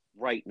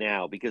right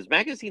now? Because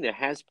Magaziner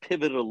has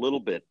pivoted a little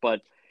bit,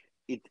 but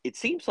it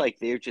seems like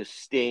they're just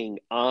staying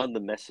on the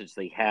message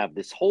they have.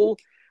 This whole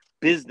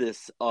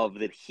business of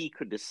that he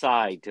could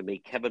decide to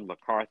make Kevin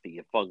McCarthy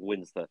if Fung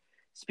wins the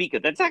speaker.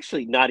 That's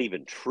actually not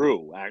even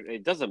true.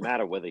 It doesn't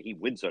matter whether he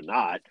wins or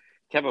not.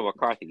 Kevin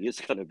McCarthy is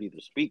going to be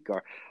the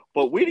speaker.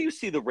 But where do you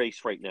see the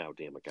race right now,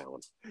 Dan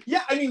McGowan?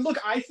 Yeah, I mean, look,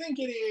 I think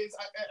it is.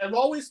 I've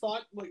always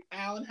thought,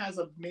 Alan has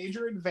a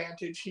major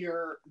advantage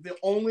here. The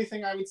only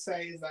thing I would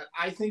say is that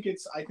I think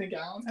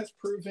Alan has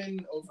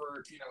proven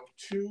over,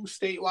 2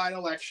 statewide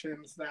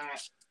elections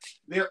that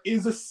there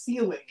is a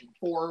ceiling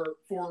for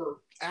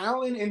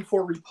Alan and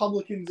for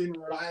Republicans in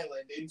Rhode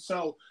Island. And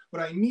so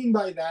what I mean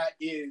by that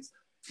is,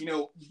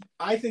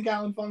 I think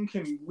Alan Fung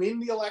can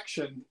win the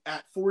election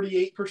at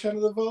 48%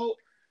 of the vote.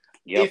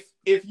 Yep.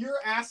 If you're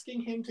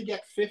asking him to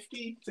get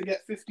 50, to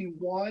get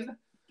 51,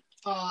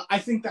 I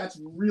think that's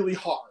really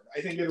hard.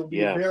 I think it'll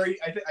be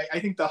I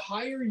think the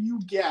higher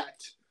you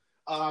get,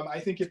 I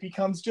think it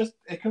becomes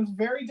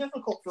very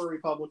difficult for a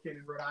Republican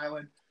in Rhode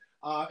Island.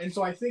 And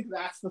so I think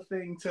that's the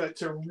thing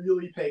to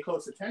really pay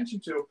close attention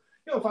to.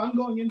 If I'm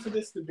going into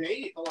this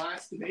debate, the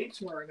last debate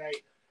tomorrow night,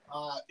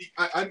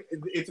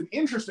 it's an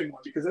interesting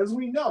one because, as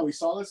we know, we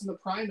saw this in the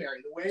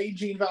primary. The way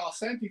Gene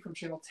Valicenti from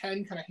Channel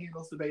 10 kind of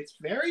handles debates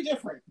very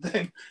different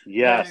than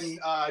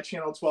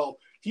Channel 12.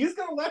 He's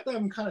going to let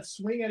them kind of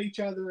swing at each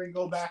other and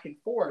go back and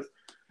forth.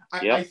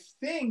 I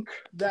think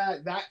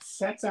that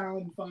sets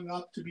Alan Fung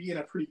up to be in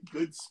a pretty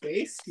good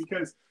space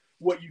because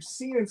what you've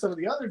seen in some of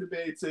the other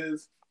debates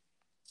is,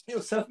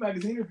 Seth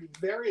Magaziner be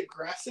very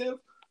aggressive,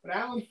 but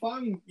Alan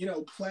Fung,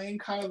 playing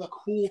kind of the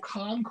cool,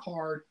 calm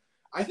card.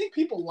 I think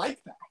people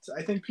like that.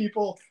 I think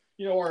people,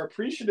 are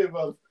appreciative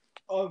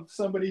of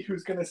somebody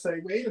who's going to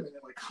say, wait a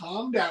minute,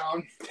 calm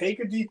down, take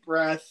a deep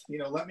breath,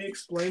 let me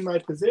explain my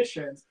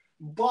positions.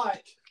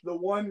 But the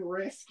one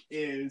risk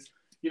is,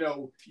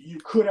 you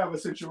could have a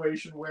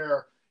situation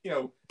where,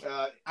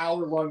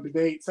 hour-long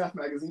debate, Seth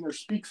Magaziner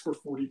speaks for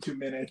 42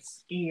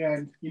 minutes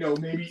and,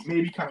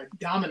 maybe kind of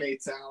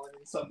dominates Alan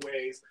in some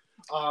ways.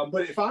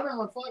 But if I'm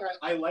Alan Fung,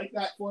 I like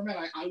that format.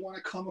 I want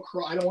to come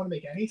across. I don't want to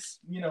make any,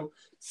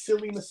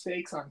 silly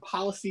mistakes on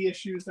policy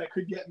issues that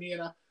could get me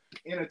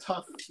in a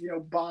tough,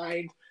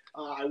 bind.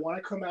 I want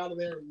to come out of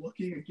there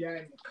looking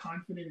again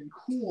confident and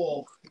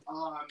cool.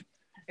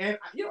 And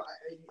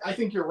I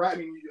think you're right. I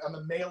mean, on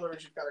the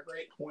mailers, you've got a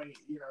great point.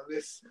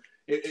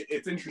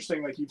 It's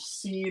interesting. You've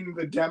seen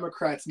the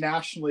Democrats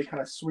nationally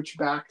kind of switch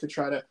back to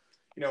try to,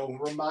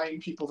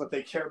 remind people that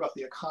they care about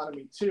the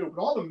economy too.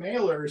 But all the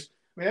mailers,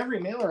 I mean, every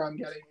mailer I'm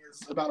getting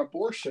is about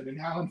abortion and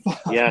Alan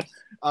Fung. Yes.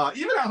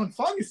 Even Alan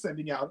Fung is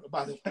sending out,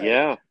 by the way.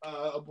 Yeah.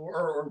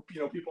 Or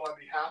people on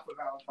behalf of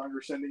Alan Fung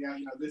are sending out,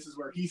 this is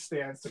where he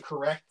stands to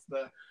correct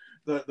the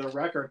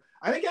record.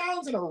 I think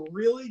Alan's in a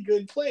really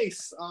good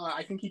place.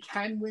 I think he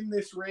can win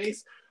this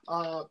race,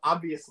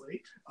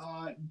 obviously.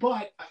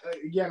 But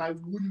again, I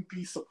wouldn't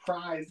be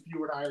surprised if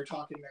you and I are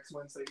talking next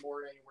Wednesday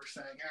morning and we're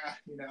saying,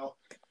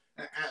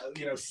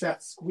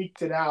 Seth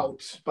squeaked it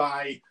out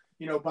by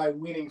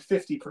winning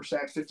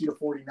 50%, 50 to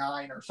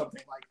 49 or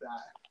something like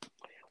that.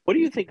 What do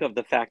you think of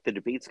the fact the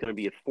debate's going to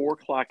be at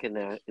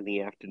 4:00 in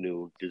the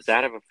afternoon? Does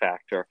that have a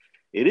factor?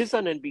 It is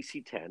on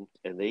NBC 10,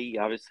 and they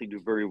obviously do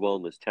very well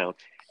in this town.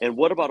 And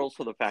what about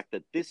also the fact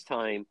that this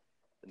time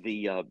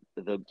the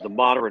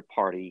moderate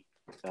party,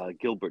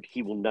 Gilbert,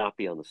 he will not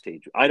be on the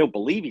stage. I don't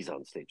believe he's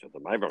on stage with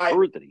them. I haven't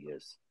heard that he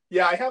is.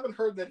 Yeah, I haven't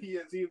heard that he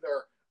is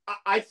either.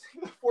 I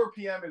think the 4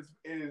 p.m.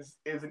 is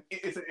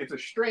a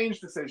strange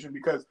decision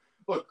because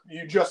look,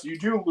 you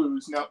do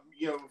lose now.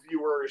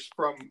 Viewers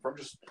from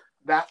just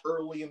that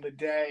early in the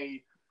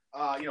day.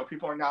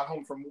 People are not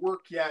home from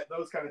work yet.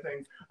 Those kind of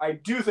things. I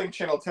do think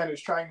Channel 10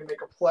 is trying to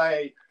make a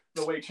play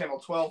the way Channel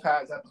 12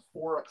 has at the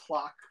 4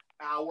 o'clock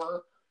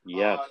hour.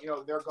 Yeah.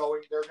 They're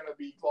going to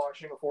be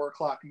launching a 4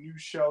 o'clock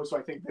news show. So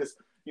I think this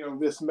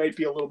might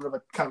be a little bit of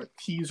a kind of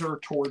teaser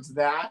towards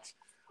that.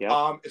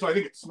 Yeah. So I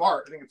think it's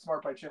smart. I think it's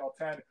smart by Channel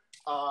 10.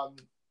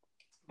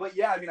 But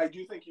yeah, I mean, I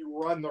do think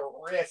you run the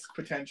risk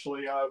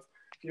potentially of,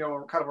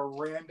 kind of a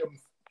random,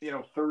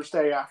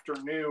 Thursday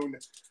afternoon.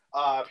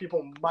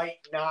 People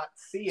might not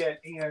see it.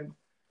 And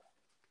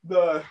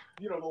the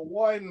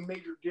one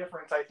major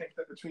difference I think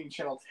that between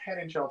Channel 10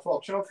 and Channel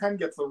 12, Channel 10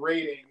 gets the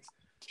ratings.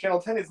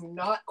 Channel 10 is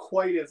not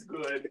quite as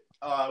good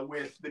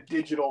with the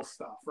digital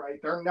stuff,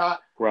 right? They're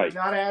not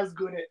as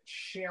good at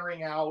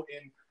sharing out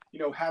and,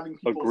 having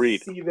people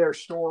see their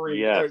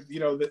story,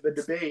 the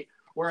debate.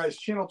 Whereas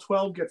Channel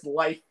 12 gets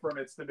life from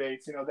its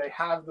debates. They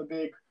have the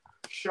big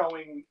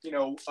showing,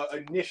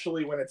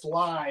 initially when it's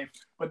live,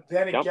 but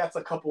then it gets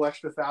a couple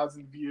extra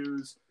thousand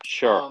views.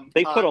 Sure.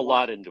 They put a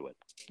lot into it.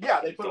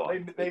 Yeah, they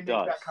make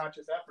that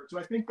conscious effort. So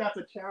I think that's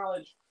a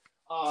challenge.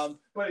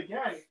 But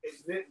again,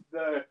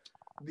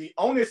 the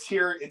onus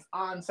here is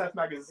on Seth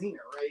Magaziner,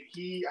 right?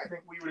 I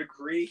think we would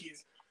agree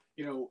he's,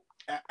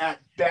 at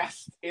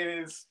best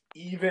is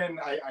even.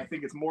 I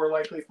think it's more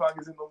likely Fung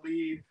is in the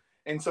lead.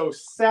 And so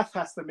Seth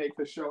has to make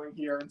the showing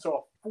here. And so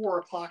a 4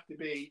 o'clock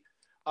debate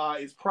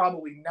is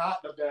probably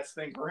not the best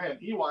thing for him.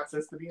 He wants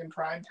this to be in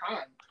prime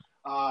time.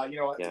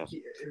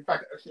 In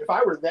fact, if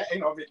I were that,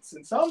 it's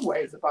in some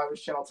ways, if I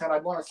was Channel 10,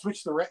 I'd want to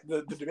switch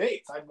the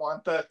debates. I'd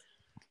want the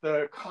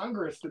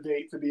Congress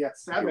debate to be at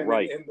 7 and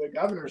the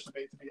governor's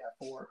debate to be at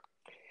 4.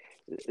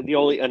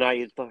 And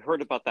I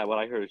heard about that. What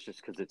I heard is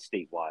just because it's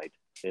statewide,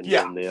 and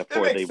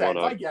therefore they want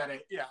to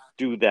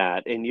do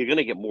that, and you're going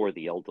to get more of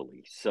the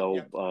elderly.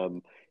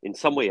 So, in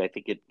some way, I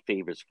think it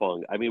favors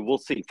Fung. I mean, we'll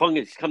see. Fung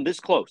has come this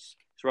close.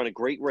 He's run a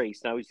great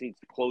race. Now he needs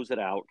to close it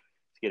out.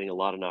 He's getting a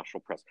lot of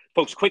national press.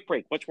 Folks, quick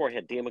break. Much more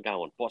ahead. Dan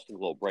McGowan, Boston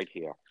Globe, right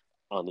here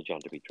on the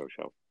John DePetro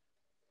Show.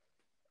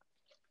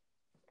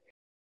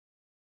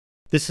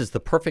 This is the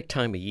perfect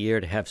time of year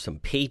to have some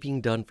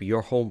paving done for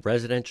your home,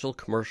 residential,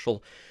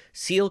 commercial,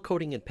 seal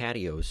coating, and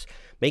patios.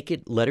 Make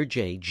it letter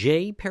J,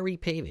 J. Perry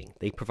Paving.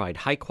 They provide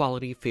high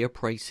quality, fair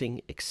pricing,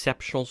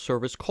 exceptional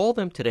service. Call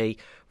them today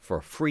for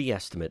a free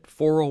estimate,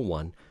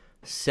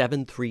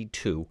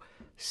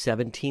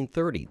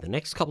 401-732-1730. The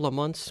next couple of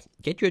months,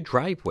 get your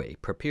driveway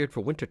prepared for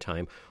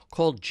wintertime.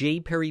 Call J.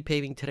 Perry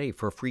Paving today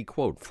for a free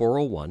quote,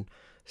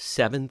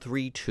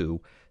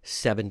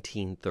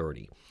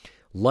 401-732-1730.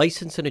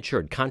 Licensed and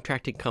insured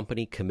contracting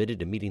company committed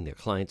to meeting their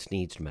clients'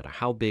 needs no matter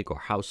how big or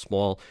how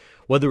small.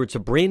 Whether it's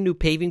a brand new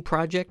paving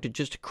project or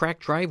just a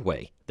cracked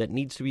driveway that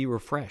needs to be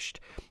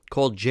refreshed.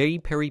 Call J.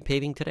 Perry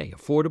Paving today.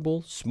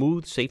 Affordable,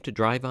 smooth, safe to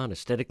drive on,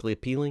 aesthetically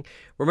appealing.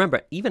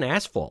 Remember, even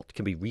asphalt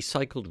can be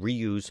recycled,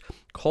 reused.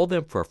 Call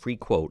them for a free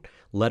quote.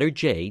 Letter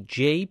J,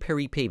 J.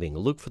 Perry Paving.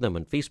 Look for them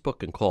on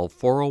Facebook and call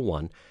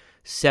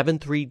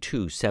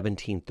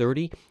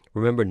 401-732-1730.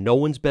 Remember, no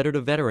one's better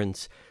to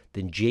veterans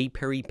than J.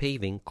 Perry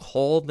Paving.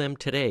 Call them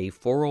today,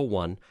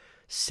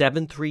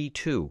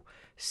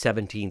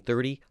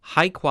 401-732-1730.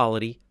 High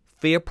quality,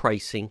 fair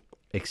pricing,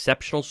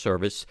 exceptional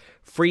service,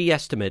 free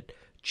estimate,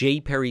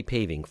 J. Perry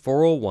Paving,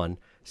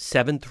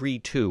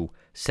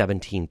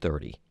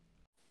 401-732-1730.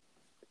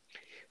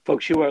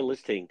 Folks, you are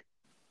listening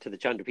to the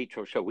John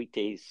DePetro Show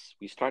weekdays.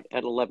 We start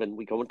at 11.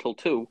 We go until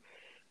 2.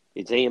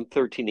 It's AM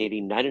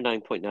 1380,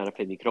 99.9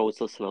 FM. You can always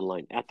listen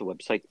online at the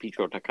website,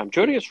 petro.com.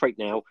 Joining us right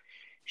now,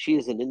 she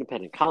is an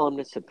independent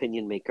columnist,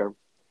 opinion maker.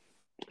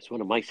 It's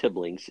one of my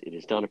siblings. It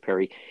is Donna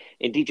Perry.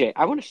 And DJ,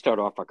 I want to start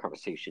off our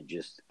conversation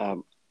just,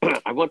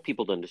 I want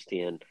people to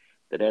understand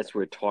that as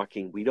we're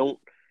talking, we don't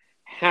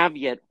have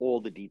yet all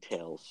the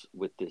details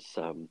with this.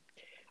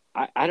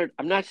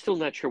 I'm still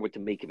not sure what to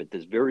make of it.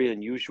 This very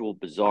unusual,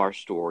 bizarre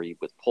story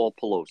with Paul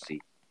Pelosi,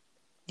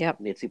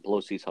 Nancy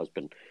Pelosi's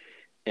husband,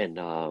 and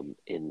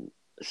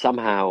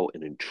somehow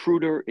an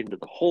intruder into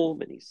the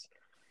home, and he's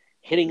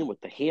hitting him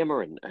with the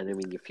hammer, and I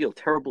mean, you feel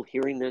terrible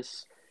hearing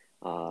this.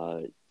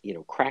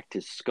 Cracked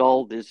his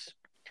skull. This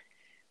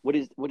what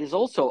is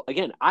also,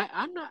 again,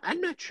 I'm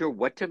not sure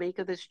what to make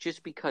of this,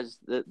 just because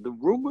the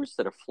rumors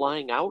that are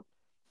flying out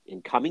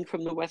and coming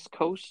from the West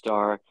Coast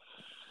are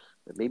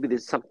that maybe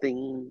there's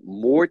something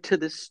more to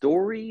this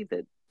story,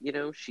 that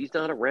she's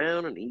not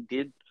around and he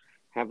did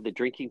have the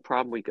drinking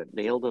problem. We got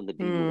nailed on the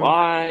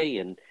DUI,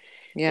 and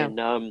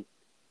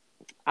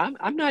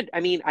I'm not.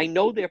 I mean, I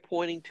know they're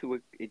pointing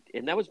to it,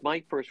 and that was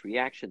my first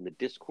reaction, the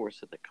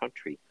discourse of the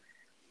country.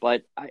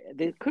 But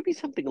there could be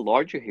something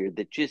larger here,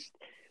 that just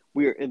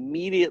we're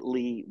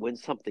immediately, when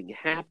something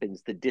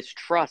happens, the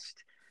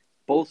distrust,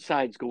 both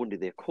sides go into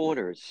their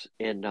corners,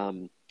 and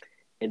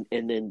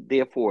then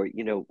therefore,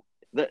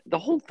 the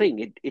whole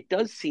thing, it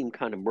does seem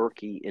kind of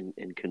murky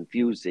and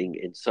confusing,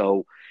 and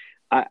so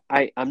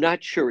I'm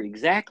not sure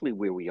exactly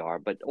where we are,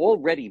 but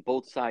already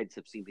both sides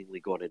have seemingly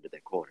gone into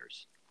their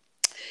corners.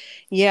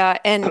 Yeah,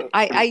 and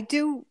I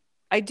do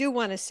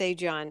want to say,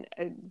 John,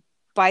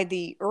 by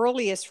the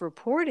earliest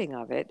reporting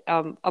of it,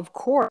 of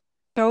course,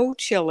 so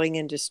chilling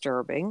and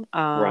disturbing.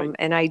 Right.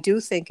 And I do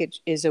think it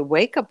is a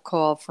wake-up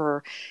call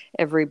for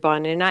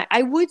everyone. And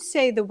I would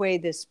say the way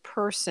this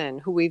person,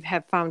 who we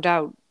have found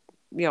out,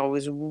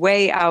 was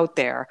way out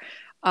there,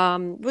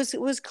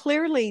 was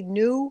clearly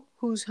knew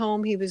whose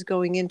home he was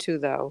going into,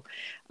 though,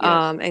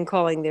 Yes. and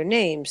calling their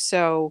names.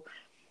 So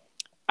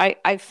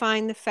I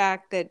find the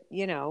fact that,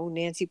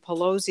 Nancy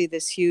Pelosi,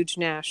 this huge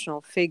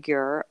national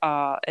figure,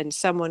 and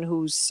someone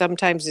who's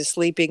sometimes is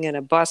sleeping in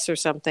a bus or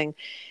something,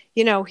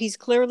 he's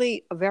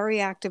clearly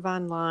very active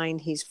online.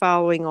 He's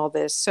following all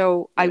this.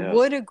 So I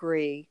would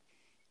agree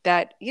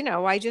that,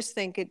 I just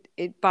think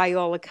it by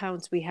all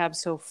accounts we have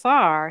so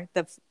far,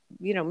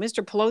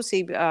 Mr.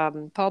 Pelosi,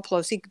 Paul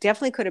Pelosi,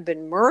 definitely could have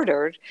been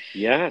murdered.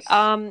 Yes.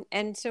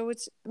 And so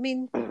it's,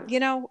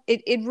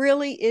 it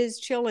really is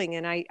chilling.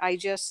 And I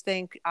just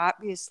think,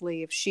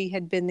 obviously, if she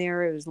had been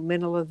there, it was the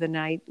middle of the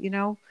night,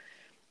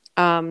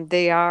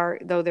 they are,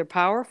 though they're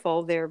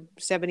powerful, they're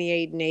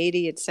 78 and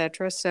 80,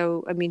 etc.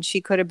 So, I mean,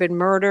 she could have been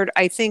murdered.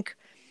 I think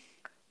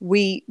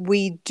I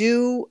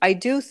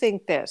do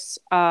think this,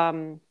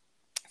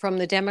 from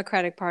the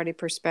Democratic Party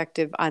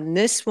perspective on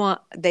this one,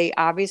 they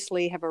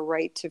obviously have a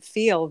right to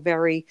feel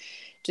very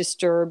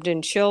disturbed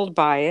and chilled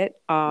by it.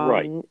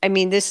 Right. I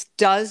mean, this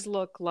does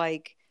look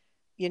like,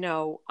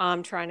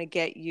 I'm trying to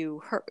get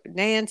you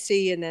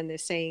Nancy, and then they're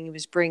saying he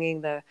was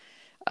bringing the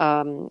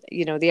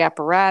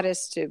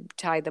apparatus to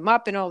tie them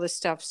up and all this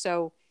stuff.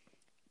 So,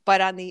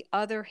 but on the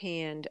other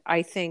hand,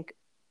 I think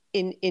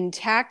in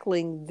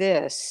tackling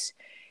this,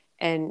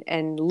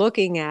 and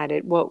looking at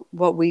it,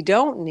 what we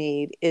don't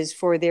need is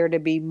for there to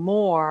be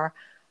more,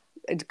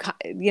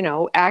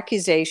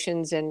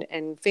 accusations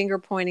and finger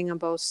pointing on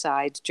both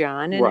sides,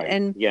 John.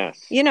 And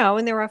yes,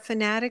 and there are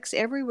fanatics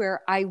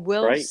everywhere. I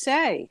will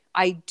say,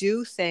 I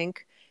do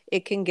think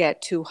it can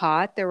get too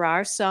hot. There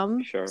are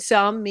some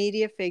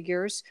media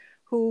figures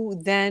who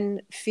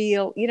then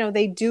feel,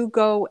 they do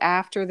go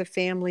after the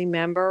family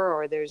member,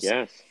 or there's.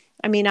 Yes.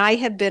 I mean, I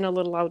have been a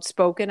little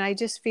outspoken. I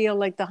just feel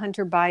like the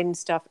Hunter Biden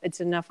stuff,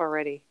 it's enough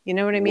already. You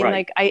know what I mean?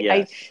 Right.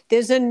 Like,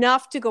 there's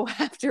enough to go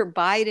after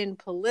Biden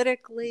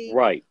politically,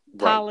 right,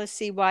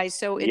 policy-wise.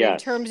 So in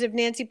terms of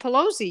Nancy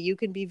Pelosi, you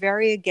can be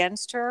very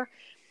against her,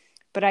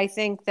 but I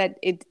think that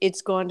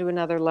it's gone to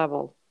another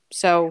level.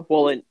 So,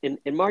 well, and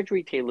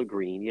Marjorie Taylor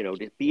Greene,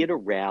 to be at a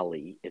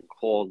rally and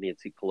call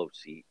Nancy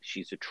Pelosi,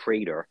 she's a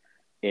traitor,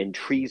 and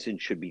treason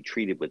should be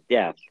treated with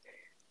death.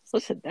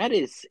 Listen, that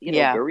is,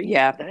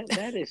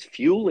 that is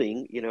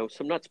fueling,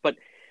 some nuts. But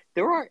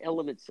there are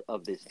elements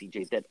of this,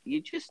 DJ, that you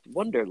just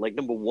wonder. Like,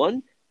 number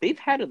one, they've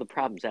had other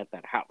problems at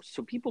that house,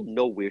 so people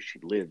know where she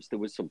lives. There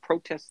was some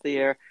protests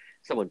there.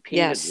 Someone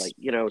painted,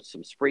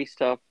 some spray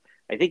stuff.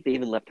 I think they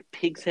even left a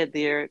pig's head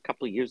there a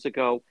couple of years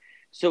ago.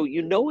 So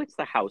it's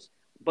the house.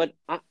 But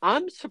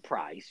I'm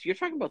surprised. You're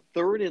talking about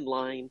third in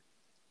line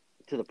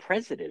to the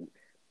president,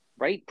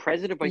 right?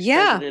 President, vice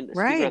president,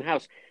 Speaker of the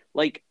House.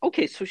 Like,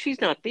 okay, so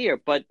she's not there,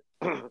 but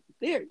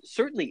they're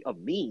certainly a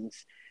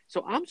means.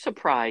 So I'm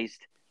surprised,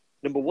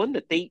 number one,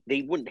 that they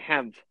wouldn't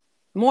have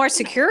more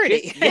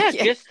security.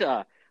 Just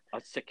a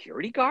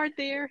security guard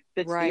there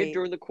that's there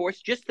during the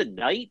course, just the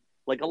night.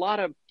 Like, a lot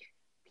of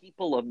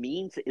people of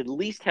means at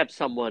least have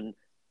someone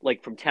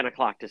like from 10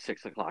 o'clock to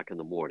 6 o'clock in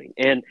the morning.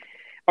 And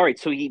all right,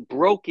 so he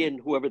broke in,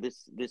 whoever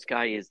this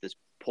guy is, this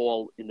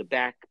Paul, in the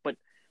back. But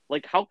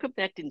like, how come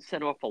that didn't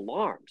set off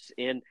alarms?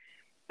 And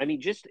I mean,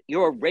 just,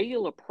 you're a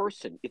regular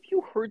person. If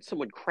you heard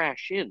someone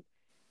crash in,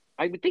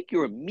 I would think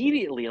you're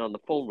immediately on the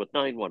phone with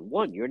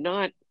 911. You're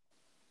not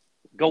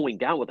going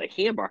down with a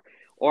hammer.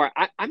 Or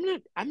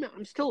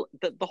I'm still,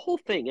 the whole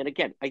thing. And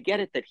again, I get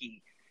it that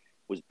he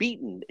was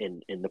beaten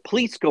and the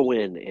police go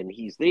in and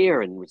he's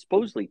there and was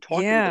supposedly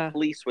talking to the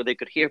police where they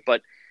could hear.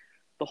 But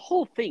the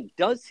whole thing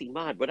does seem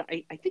odd. But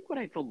I think what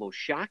I feel most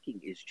shocking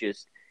is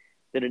just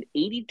that an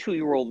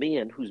 82-year-old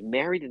man who's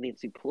married to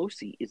Nancy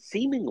Pelosi is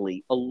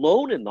seemingly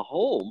alone in the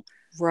home,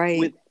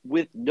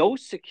 with no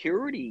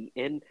security.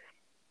 And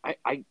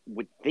I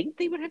would think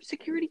they would have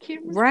security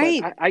cameras,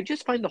 Right. but I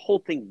just find the whole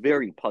thing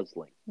very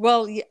puzzling.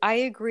 Well, I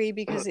agree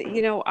because,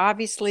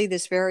 obviously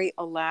this very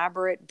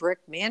elaborate brick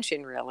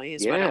mansion really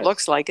is what it Yes.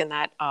 looks like in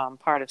that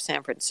part of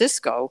San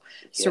Francisco,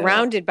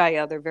 surrounded by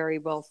other very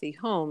wealthy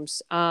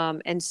homes.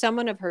 And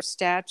someone of her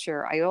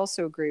stature, I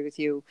also agree with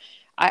you.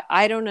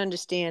 I don't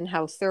understand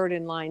how third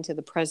in line to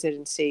the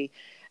presidency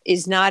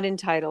is not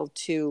entitled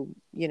to,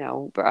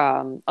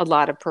 a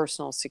lot of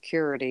personal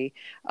security,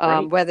 Right.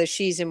 whether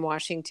she's in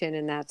Washington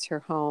and that's her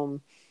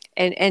home.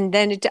 And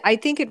then I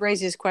think it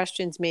raises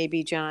questions,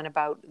 maybe, John,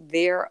 about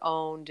their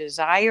own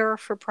desire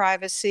for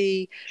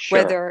privacy, Sure.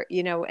 whether,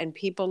 and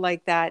people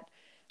like that,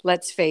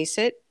 let's face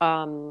it,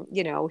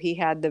 he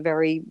had the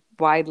very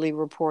widely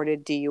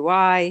reported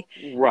DUI.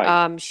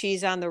 Right.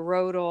 She's on the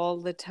road all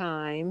the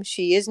time.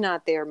 She is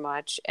not there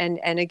much.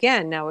 And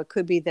again, now it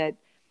could be that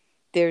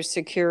there's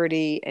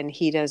security and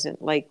he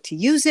doesn't like to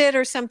use it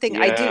or something.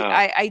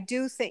 Yeah. I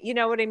do think, you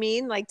know what I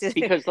mean? Like,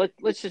 Because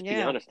let's just be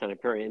Yeah. honest, Donna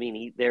Perry. I mean,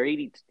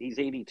 he's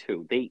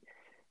 82. They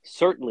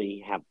certainly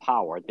have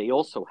power. They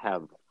also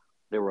have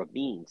their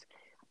means.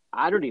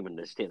 I don't even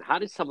understand. How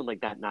does someone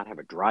like that not have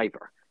a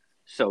driver?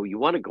 So you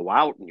want to go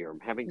out and you're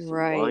having some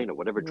Right, wine or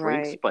whatever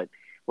drinks, right. but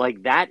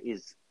like that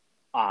is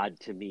odd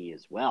to me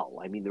as well.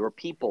 I mean, there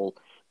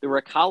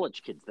are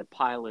college kids that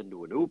pile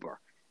into an Uber,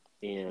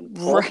 and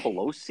Paul Right.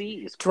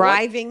 Pelosi is caught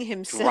driving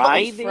himself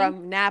driving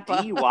from Napa.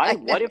 DUI.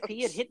 What if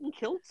he had hit and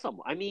killed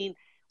someone? I mean,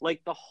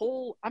 like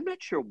I'm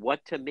not sure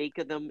what to make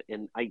of them,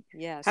 and I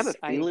Yes, have a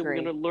I feeling we're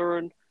agree. going to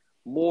learn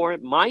more.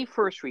 My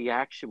first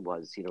reaction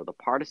was, the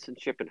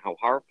partisanship and how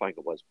horrifying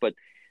it was. But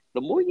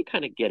the more you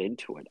kind of get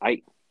into it,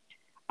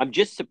 I'm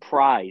just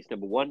surprised.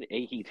 Number one,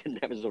 he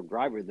didn't have his own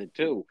driver. And then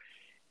two,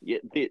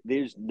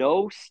 there's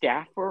no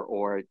staffer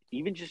or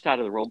even just out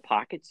of their own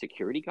pocket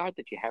security guard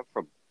that you have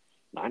from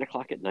 9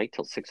 o'clock at night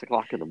till 6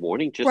 o'clock in the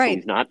morning, just so Right.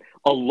 he's not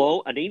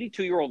alone, an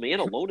 82-year-old man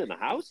alone in the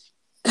house.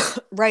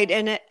 Right.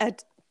 And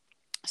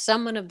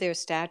someone of their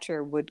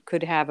stature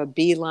could have a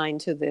beeline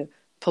to the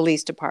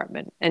police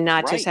department and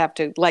not just Right. have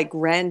to like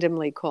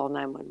randomly call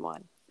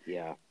 911.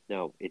 Yeah,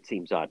 no, it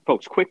seems odd.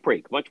 Folks, quick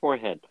break, much more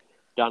ahead.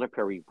 Donna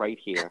Perry right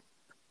here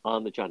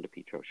on the John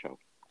DePetro Show.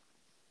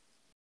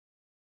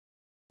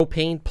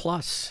 Propane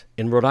Plus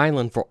in Rhode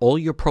Island for all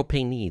your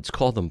propane needs.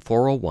 Call them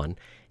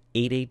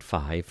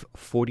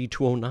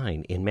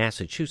 401-885-4209. In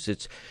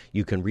Massachusetts,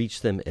 you can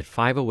reach them at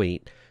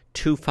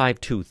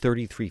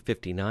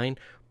 508-252-3359.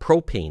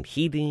 Propane,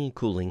 heating and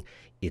cooling,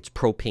 it's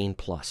Propane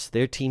Plus.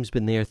 Their team's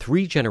been there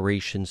 3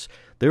 generations.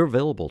 They're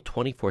available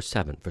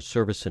 24/7 for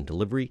service and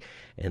delivery,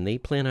 and they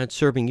plan on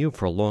serving you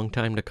for a long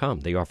time to come.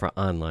 They offer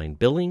online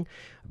billing,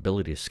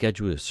 ability to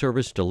schedule a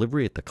service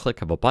delivery at the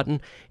click of a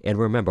button, and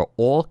remember,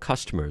 all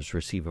customers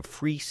receive a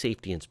free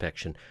safety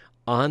inspection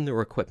on their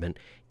equipment.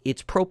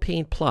 It's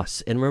Propane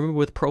Plus, and remember,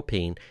 with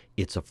propane,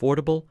 it's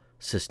affordable,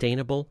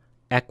 sustainable,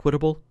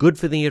 equitable, good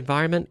for the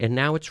environment, and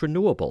now it's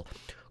renewable.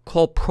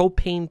 Call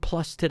Propane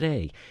Plus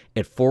today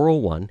at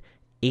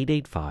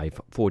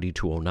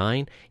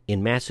 401-885-4209.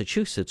 In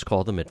Massachusetts,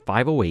 call them at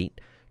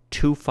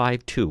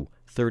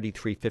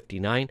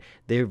 508-252-3359.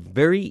 They're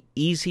very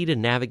easy to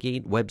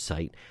navigate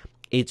website.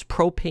 It's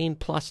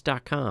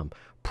propaneplus.com.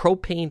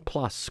 Propane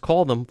Plus.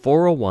 Call them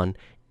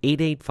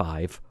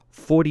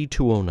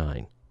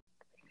 401-885-4209.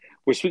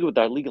 We're speaking with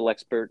our legal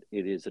expert.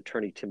 It is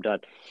attorney Tim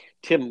Dodd.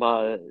 Tim,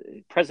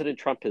 President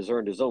Trump has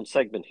earned his own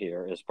segment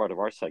here as part of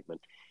our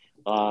segment.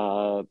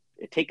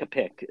 Take a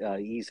pick.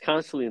 He's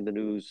constantly in the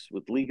news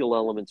with legal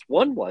elements.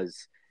 One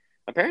was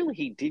apparently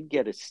he did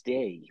get a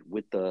stay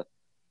with the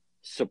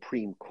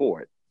Supreme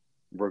Court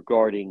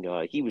regarding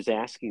he was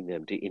asking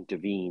them to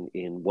intervene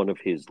in one of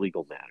his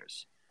legal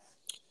matters.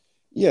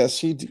 Yes,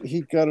 he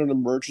got an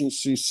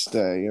emergency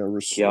stay.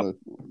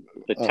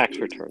 The tax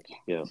returns.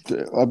 Yeah,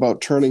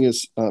 about turning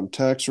his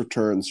tax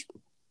returns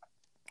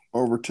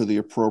over to the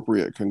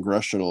appropriate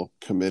congressional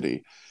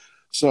committee.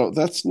 So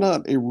that's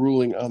not a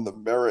ruling on the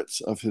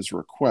merits of his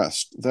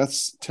request.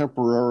 That's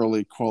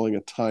temporarily calling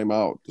a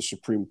timeout. The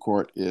Supreme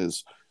Court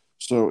is,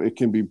 so it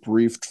can be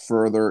briefed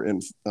further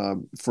and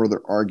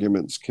further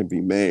arguments can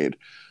be made.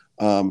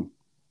 I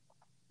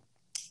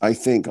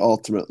think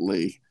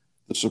ultimately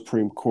the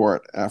Supreme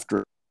Court,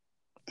 after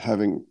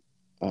having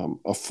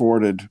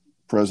afforded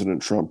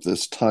President Trump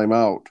this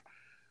timeout,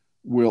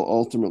 will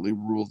ultimately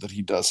rule that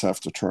he does have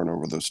to turn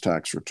over those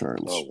tax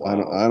returns. Oh,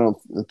 wow. I don't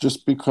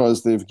just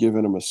because they've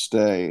given him a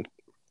stay,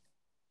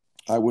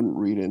 I wouldn't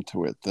read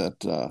into it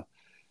that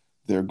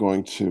they're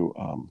going to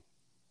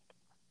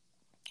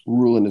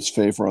rule in his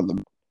favor on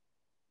the.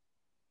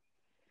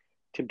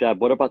 Tim Dodd,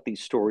 what about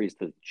these stories,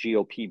 the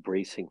GOP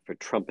bracing for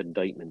Trump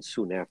indictment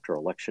soon after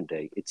Election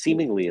Day? It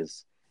seemingly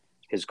has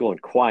gone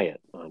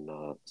quiet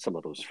on some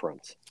of those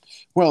fronts.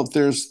 Well,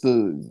 there's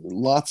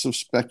lots of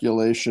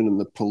speculation in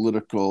the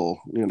political,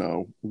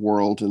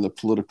 world, in the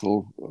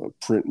political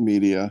print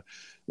media,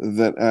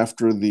 that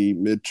after the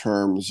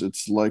midterms,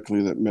 it's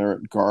likely that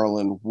Merrick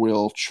Garland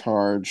will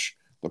charge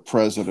the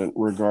president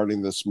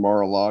regarding this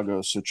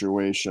Mar-a-Lago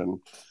situation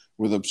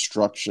with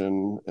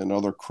obstruction and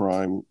other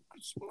crime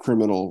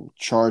criminal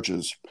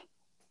charges.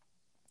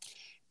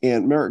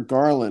 And Merrick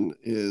Garland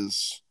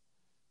is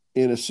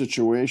in a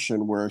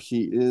situation where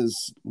he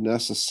is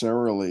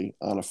necessarily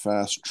on a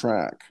fast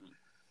track.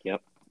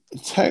 Yep.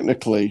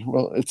 Technically,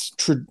 well,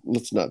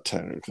 let's not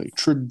technically.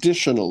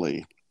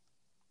 Traditionally,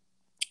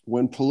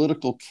 when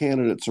political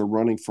candidates are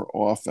running for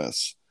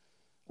office,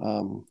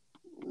 the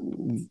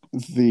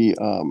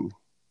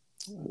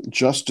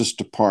Justice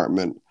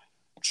Department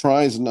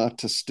tries not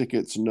to stick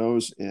its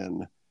nose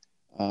in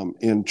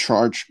and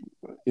charge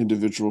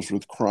individuals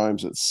with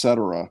crimes,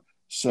 etc.,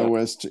 so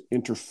as to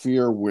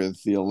interfere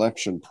with the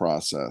election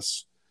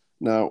process.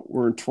 Now,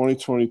 we're in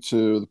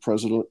 2022. The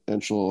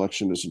presidential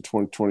election is in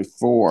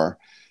 2024.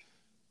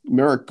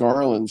 Merrick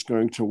Garland's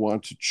going to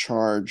want to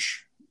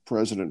charge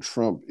President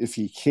Trump, if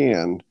he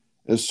can,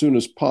 as soon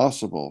as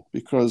possible,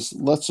 because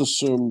let's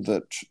assume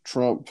that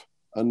Trump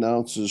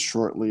announces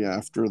shortly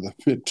after the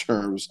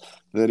midterms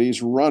that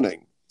he's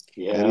running.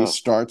 Yeah. And he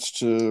starts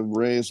to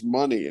raise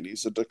money, and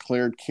he's a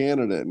declared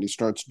candidate, and he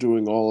starts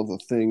doing all of the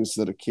things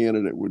that a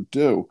candidate would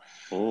do.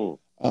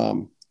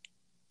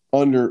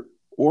 Under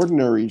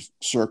ordinary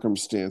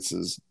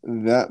circumstances,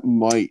 that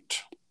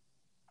might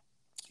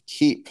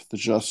keep the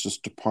Justice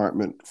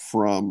Department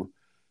from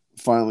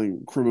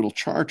filing criminal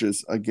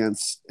charges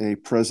against a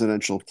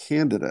presidential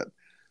candidate.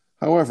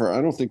 However,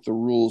 I don't think the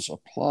rules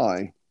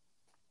apply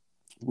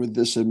with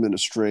this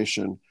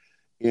administration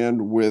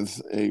and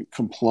with a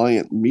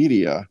compliant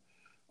media.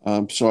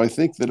 So I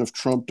think that if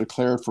Trump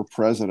declared for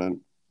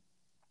president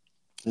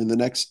and the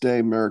next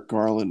day Merrick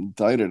Garland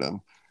indicted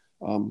him,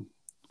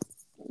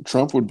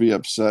 Trump would be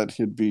upset.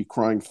 He'd be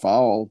crying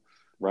foul.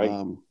 Right.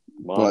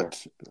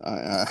 But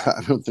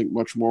I don't think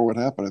much more would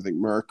happen. I think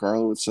Merrick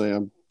Garland would say,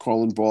 I'm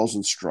calling balls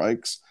and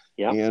strikes.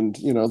 Yep. And,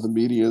 the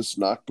media is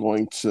not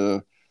going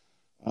to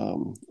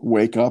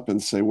wake up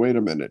and say, wait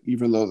a minute,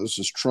 even though this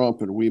is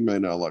Trump and we may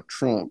not elect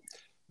Trump,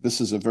 this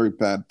is a very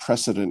bad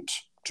precedent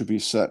to be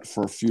set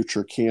for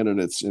future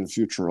candidates in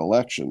future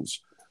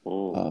elections.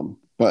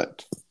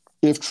 But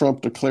if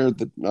Trump declared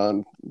that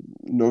on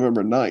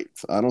November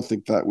 9th, I don't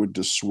think that would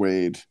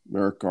dissuade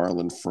Merrick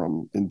Garland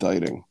from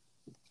indicting.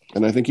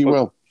 And I think he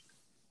will.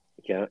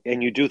 Yeah,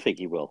 and you do think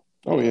he will.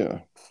 Oh, yeah.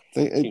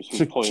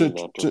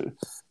 To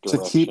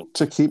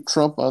keep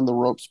Trump on the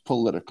ropes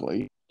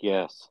politically.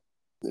 Yes.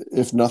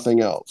 If nothing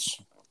else.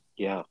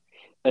 Yeah.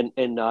 And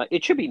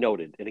it should be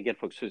noted, and again,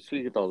 folks, so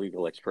we get the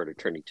legal expert,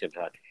 attorney Tim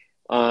Todd.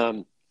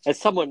 As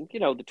someone,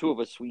 the two of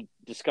us, we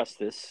discuss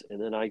this,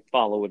 and then I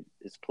follow it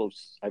as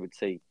close, I would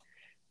say,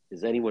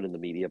 as anyone in the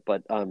media.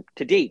 But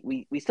to date,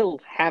 we still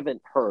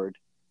haven't heard,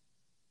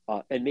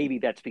 and maybe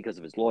that's because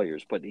of his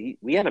lawyers, but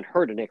we haven't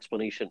heard an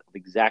explanation of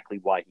exactly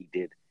why he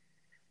did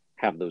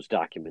have those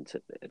documents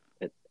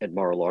at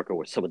Mar-a-Lago,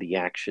 or some of the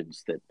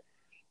actions that,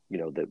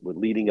 that were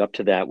leading up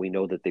to that. We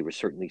know that they were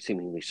certainly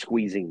seemingly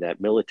squeezing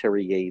that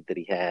military aid that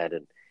he had,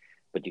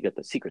 but you got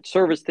the Secret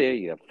Service there,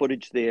 you have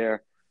footage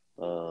there.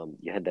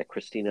 You had that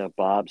Christina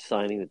Bobb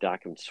signing the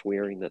document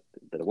swearing that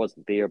it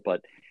wasn't there,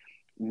 but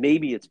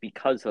maybe it's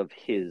because of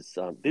his,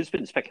 there's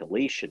been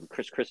speculation.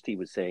 Chris Christie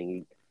was saying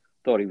he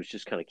thought he was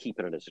just kind of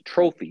keeping it as a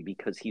trophy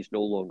because he's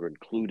no longer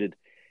included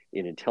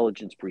in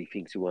intelligence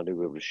briefings. He wanted to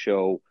be able to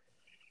show,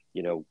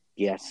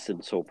 guests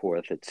and so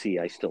forth that, see,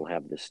 I still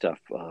have this stuff.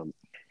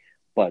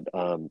 But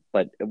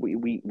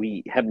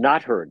we have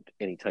not heard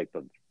any type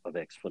of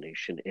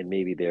explanation, and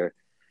maybe they're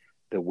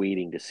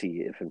waiting to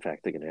see if, in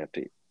fact, they're going to have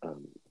to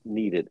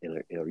need it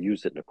or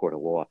use it in a court of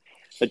law.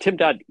 But Tim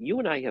Dodd, you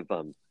and I have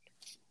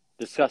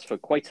discussed for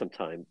quite some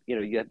time.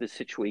 You have this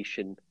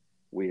situation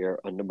where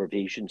a number of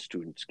Asian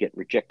students get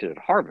rejected at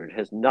Harvard. It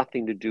has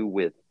nothing to do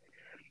with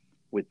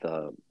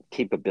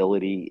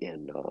capability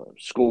and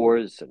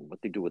scores and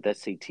what they do with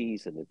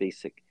SATs and the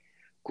basic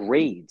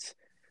grades,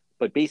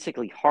 but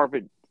basically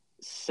Harvard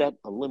set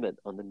a limit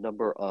on the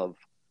number of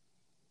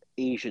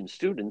Asian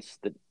students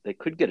that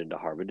could get into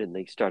Harvard, and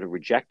they started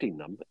rejecting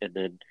them. And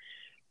then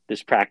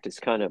this practice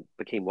kind of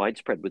became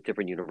widespread with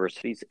different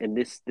universities. And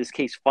this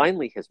case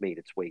finally has made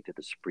its way to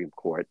the Supreme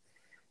Court.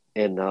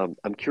 And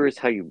I'm curious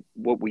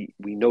what we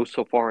know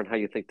so far and how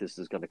you think this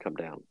is going to come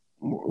down.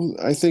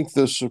 I think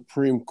the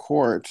Supreme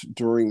Court,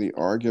 during the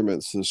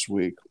arguments this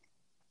week,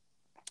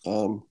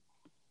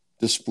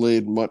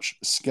 displayed much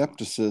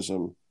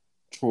skepticism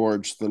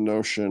towards the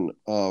notion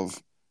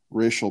of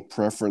racial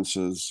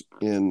preferences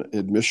in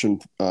admission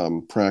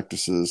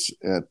practices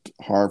at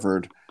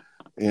Harvard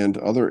and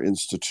other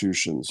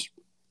institutions.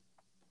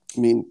 I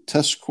mean,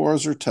 test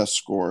scores are test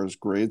scores,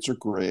 grades are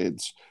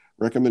grades,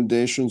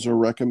 recommendations are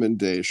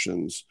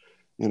recommendations.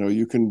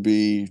 You can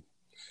be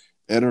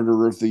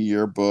editor of the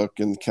yearbook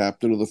and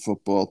captain of the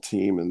football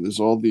team, and there's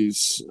all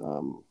these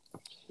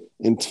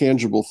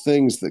intangible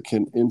things that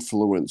can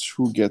influence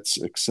who gets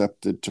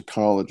accepted to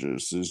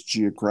colleges. There's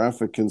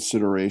geographic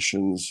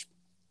considerations.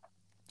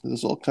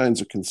 There's all kinds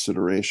of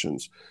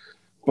considerations.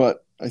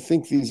 But I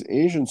think these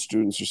Asian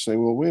students are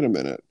saying, well, wait a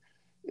minute.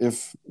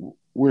 If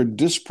we're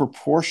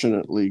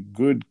disproportionately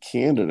good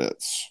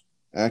candidates,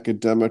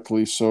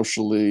 academically,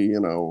 socially,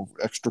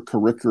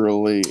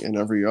 extracurricularly, in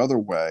every other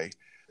way,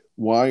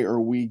 Why are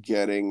we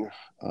getting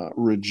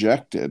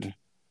rejected,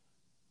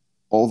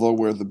 although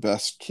we're the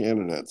best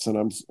candidates?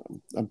 And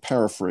I'm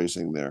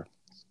paraphrasing there.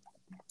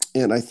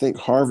 And I think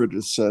Harvard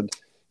has said,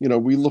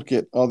 we look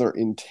at other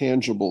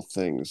intangible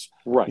things.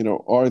 Right.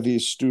 Are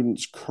these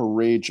students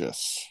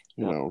courageous?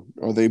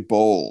 Are they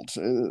bold?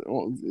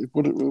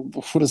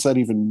 What does that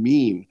even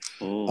mean?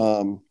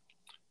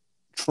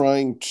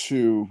 Trying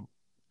to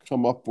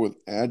come up with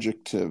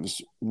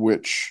adjectives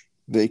which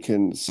they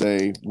can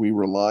say we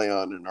rely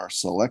on in our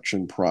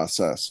selection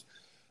process.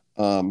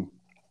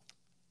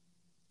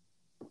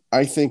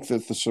 I think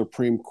that the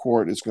Supreme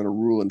Court is going to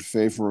rule in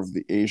favor of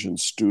the Asian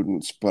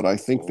students, but I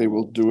think they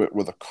will do it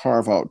with a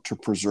carve-out to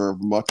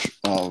preserve much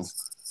of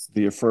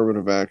the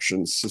affirmative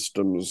action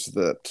systems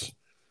that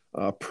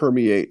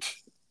permeate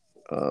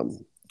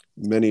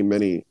many,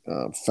 many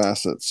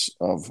facets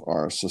of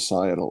our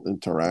societal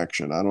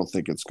interaction. I don't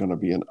think it's going to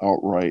be an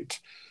outright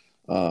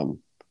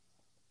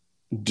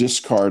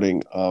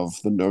discarding of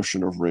the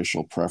notion of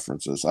racial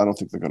preferences. I don't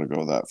think they're going to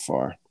go that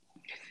far.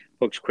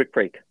 Folks, quick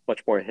break.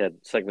 Much more ahead.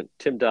 Segment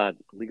Tim Dodd,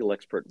 legal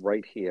expert,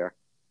 right here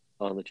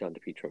on the John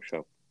DePetro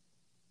Show.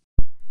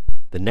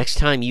 The next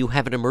time you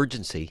have an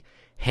emergency,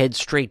 head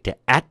straight to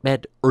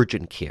AtMed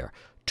Urgent Care.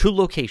 2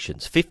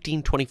 locations,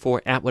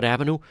 1524 Atwood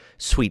Avenue,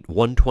 Suite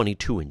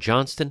 122 in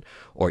Johnston,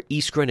 or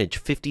East Greenwich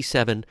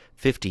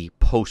 5750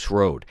 Post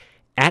Road.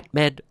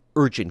 AtMed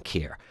Urgent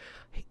Care.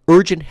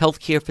 Urgent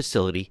healthcare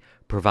facility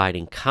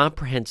providing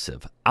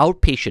comprehensive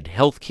outpatient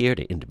health care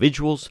to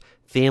individuals,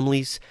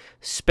 families,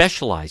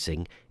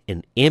 specializing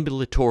in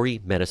ambulatory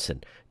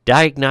medicine,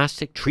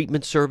 diagnostic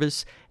treatment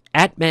service.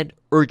 AtMed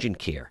Urgent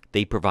Care.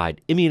 They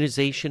provide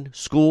immunization,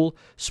 school,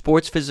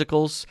 sports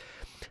physicals.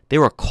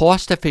 They're a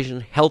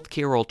cost-efficient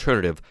healthcare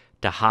alternative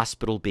to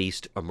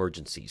hospital-based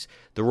emergencies.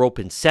 They're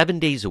open 7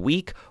 days a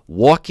week,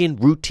 walk-in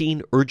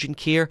routine urgent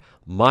care,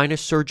 minor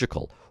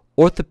surgical,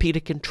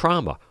 orthopedic and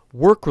trauma,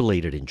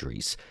 work-related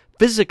injuries,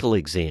 physical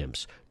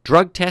exams,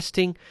 drug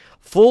testing,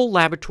 full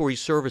laboratory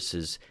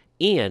services,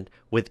 and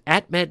with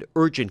AtMed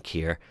Urgent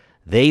Care,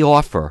 they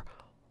offer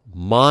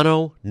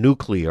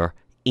mononuclear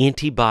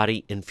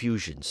antibody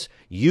infusions.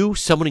 You,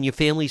 someone in your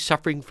family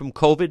suffering from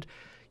COVID,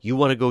 you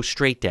want to go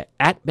straight to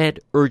AtMed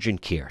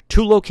Urgent Care.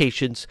 2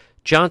 locations,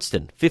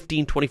 Johnston,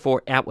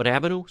 1524 Atwood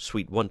Avenue,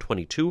 Suite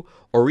 122,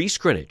 or East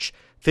Greenwich,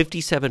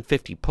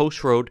 5750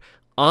 Post Road,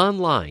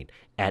 online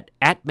at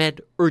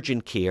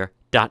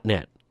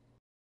atmedurgentcare.net.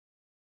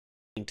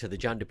 To the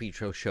John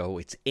DePetro Show.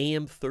 It's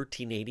AM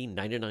 1380,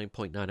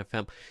 99.9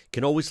 FM. You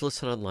can always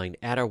listen online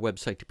at our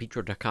website,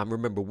 depetro.com.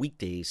 Remember,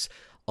 weekdays,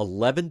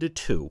 11 to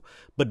 2.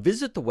 But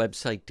visit the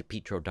website,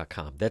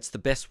 depetro.com. That's the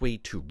best way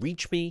to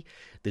reach me.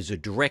 There's a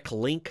direct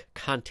link.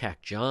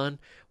 Contact John.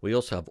 We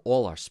also have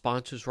all our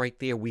sponsors right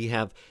there. We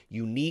have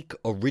unique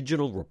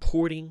original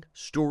reporting,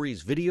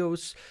 stories,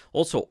 videos.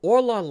 Also,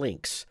 all our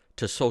links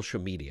to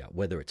social media,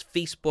 whether it's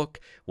Facebook,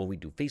 when we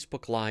do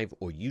Facebook Live,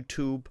 or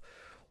YouTube,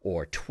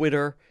 or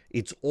Twitter.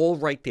 It's all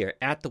right there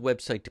at the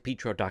website,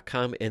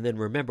 depetro.com. And then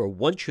remember,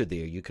 once you're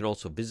there, you can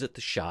also visit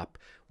the shop.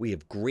 We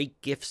have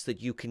great gifts that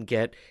you can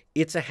get.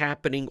 It's a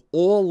happening.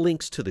 All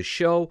links to the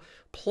show.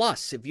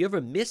 Plus, if you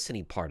ever miss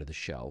any part of the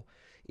show,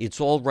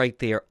 it's all right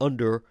there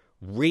under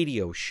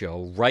radio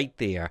show right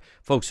there.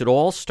 Folks, it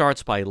all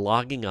starts by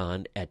logging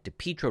on at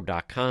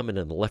depetro.com, and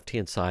on the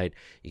left-hand side,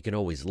 you can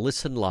always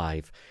listen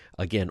live.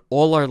 Again,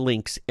 all our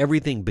links,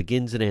 everything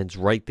begins and ends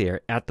right there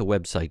at the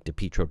website,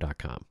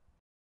 depetro.com.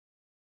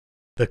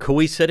 The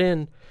Coesit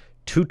Inn,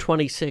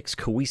 226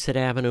 Coesit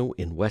Avenue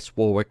in West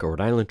Warwick,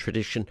 Rhode Island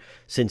tradition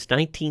since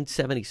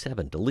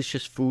 1977.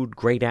 Delicious food,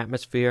 great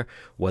atmosphere,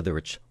 whether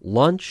it's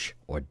lunch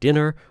or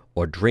dinner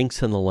or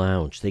drinks in the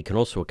lounge. They can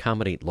also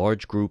accommodate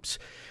large groups.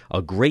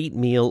 A great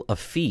meal, a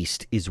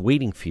feast, is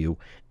waiting for you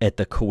at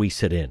the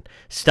Coesit Inn.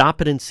 Stop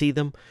in and see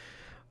them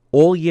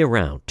all year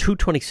round.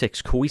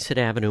 226 Coesit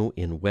Avenue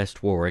in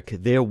West Warwick.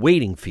 They're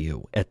waiting for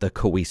you at the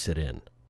Coesit Inn.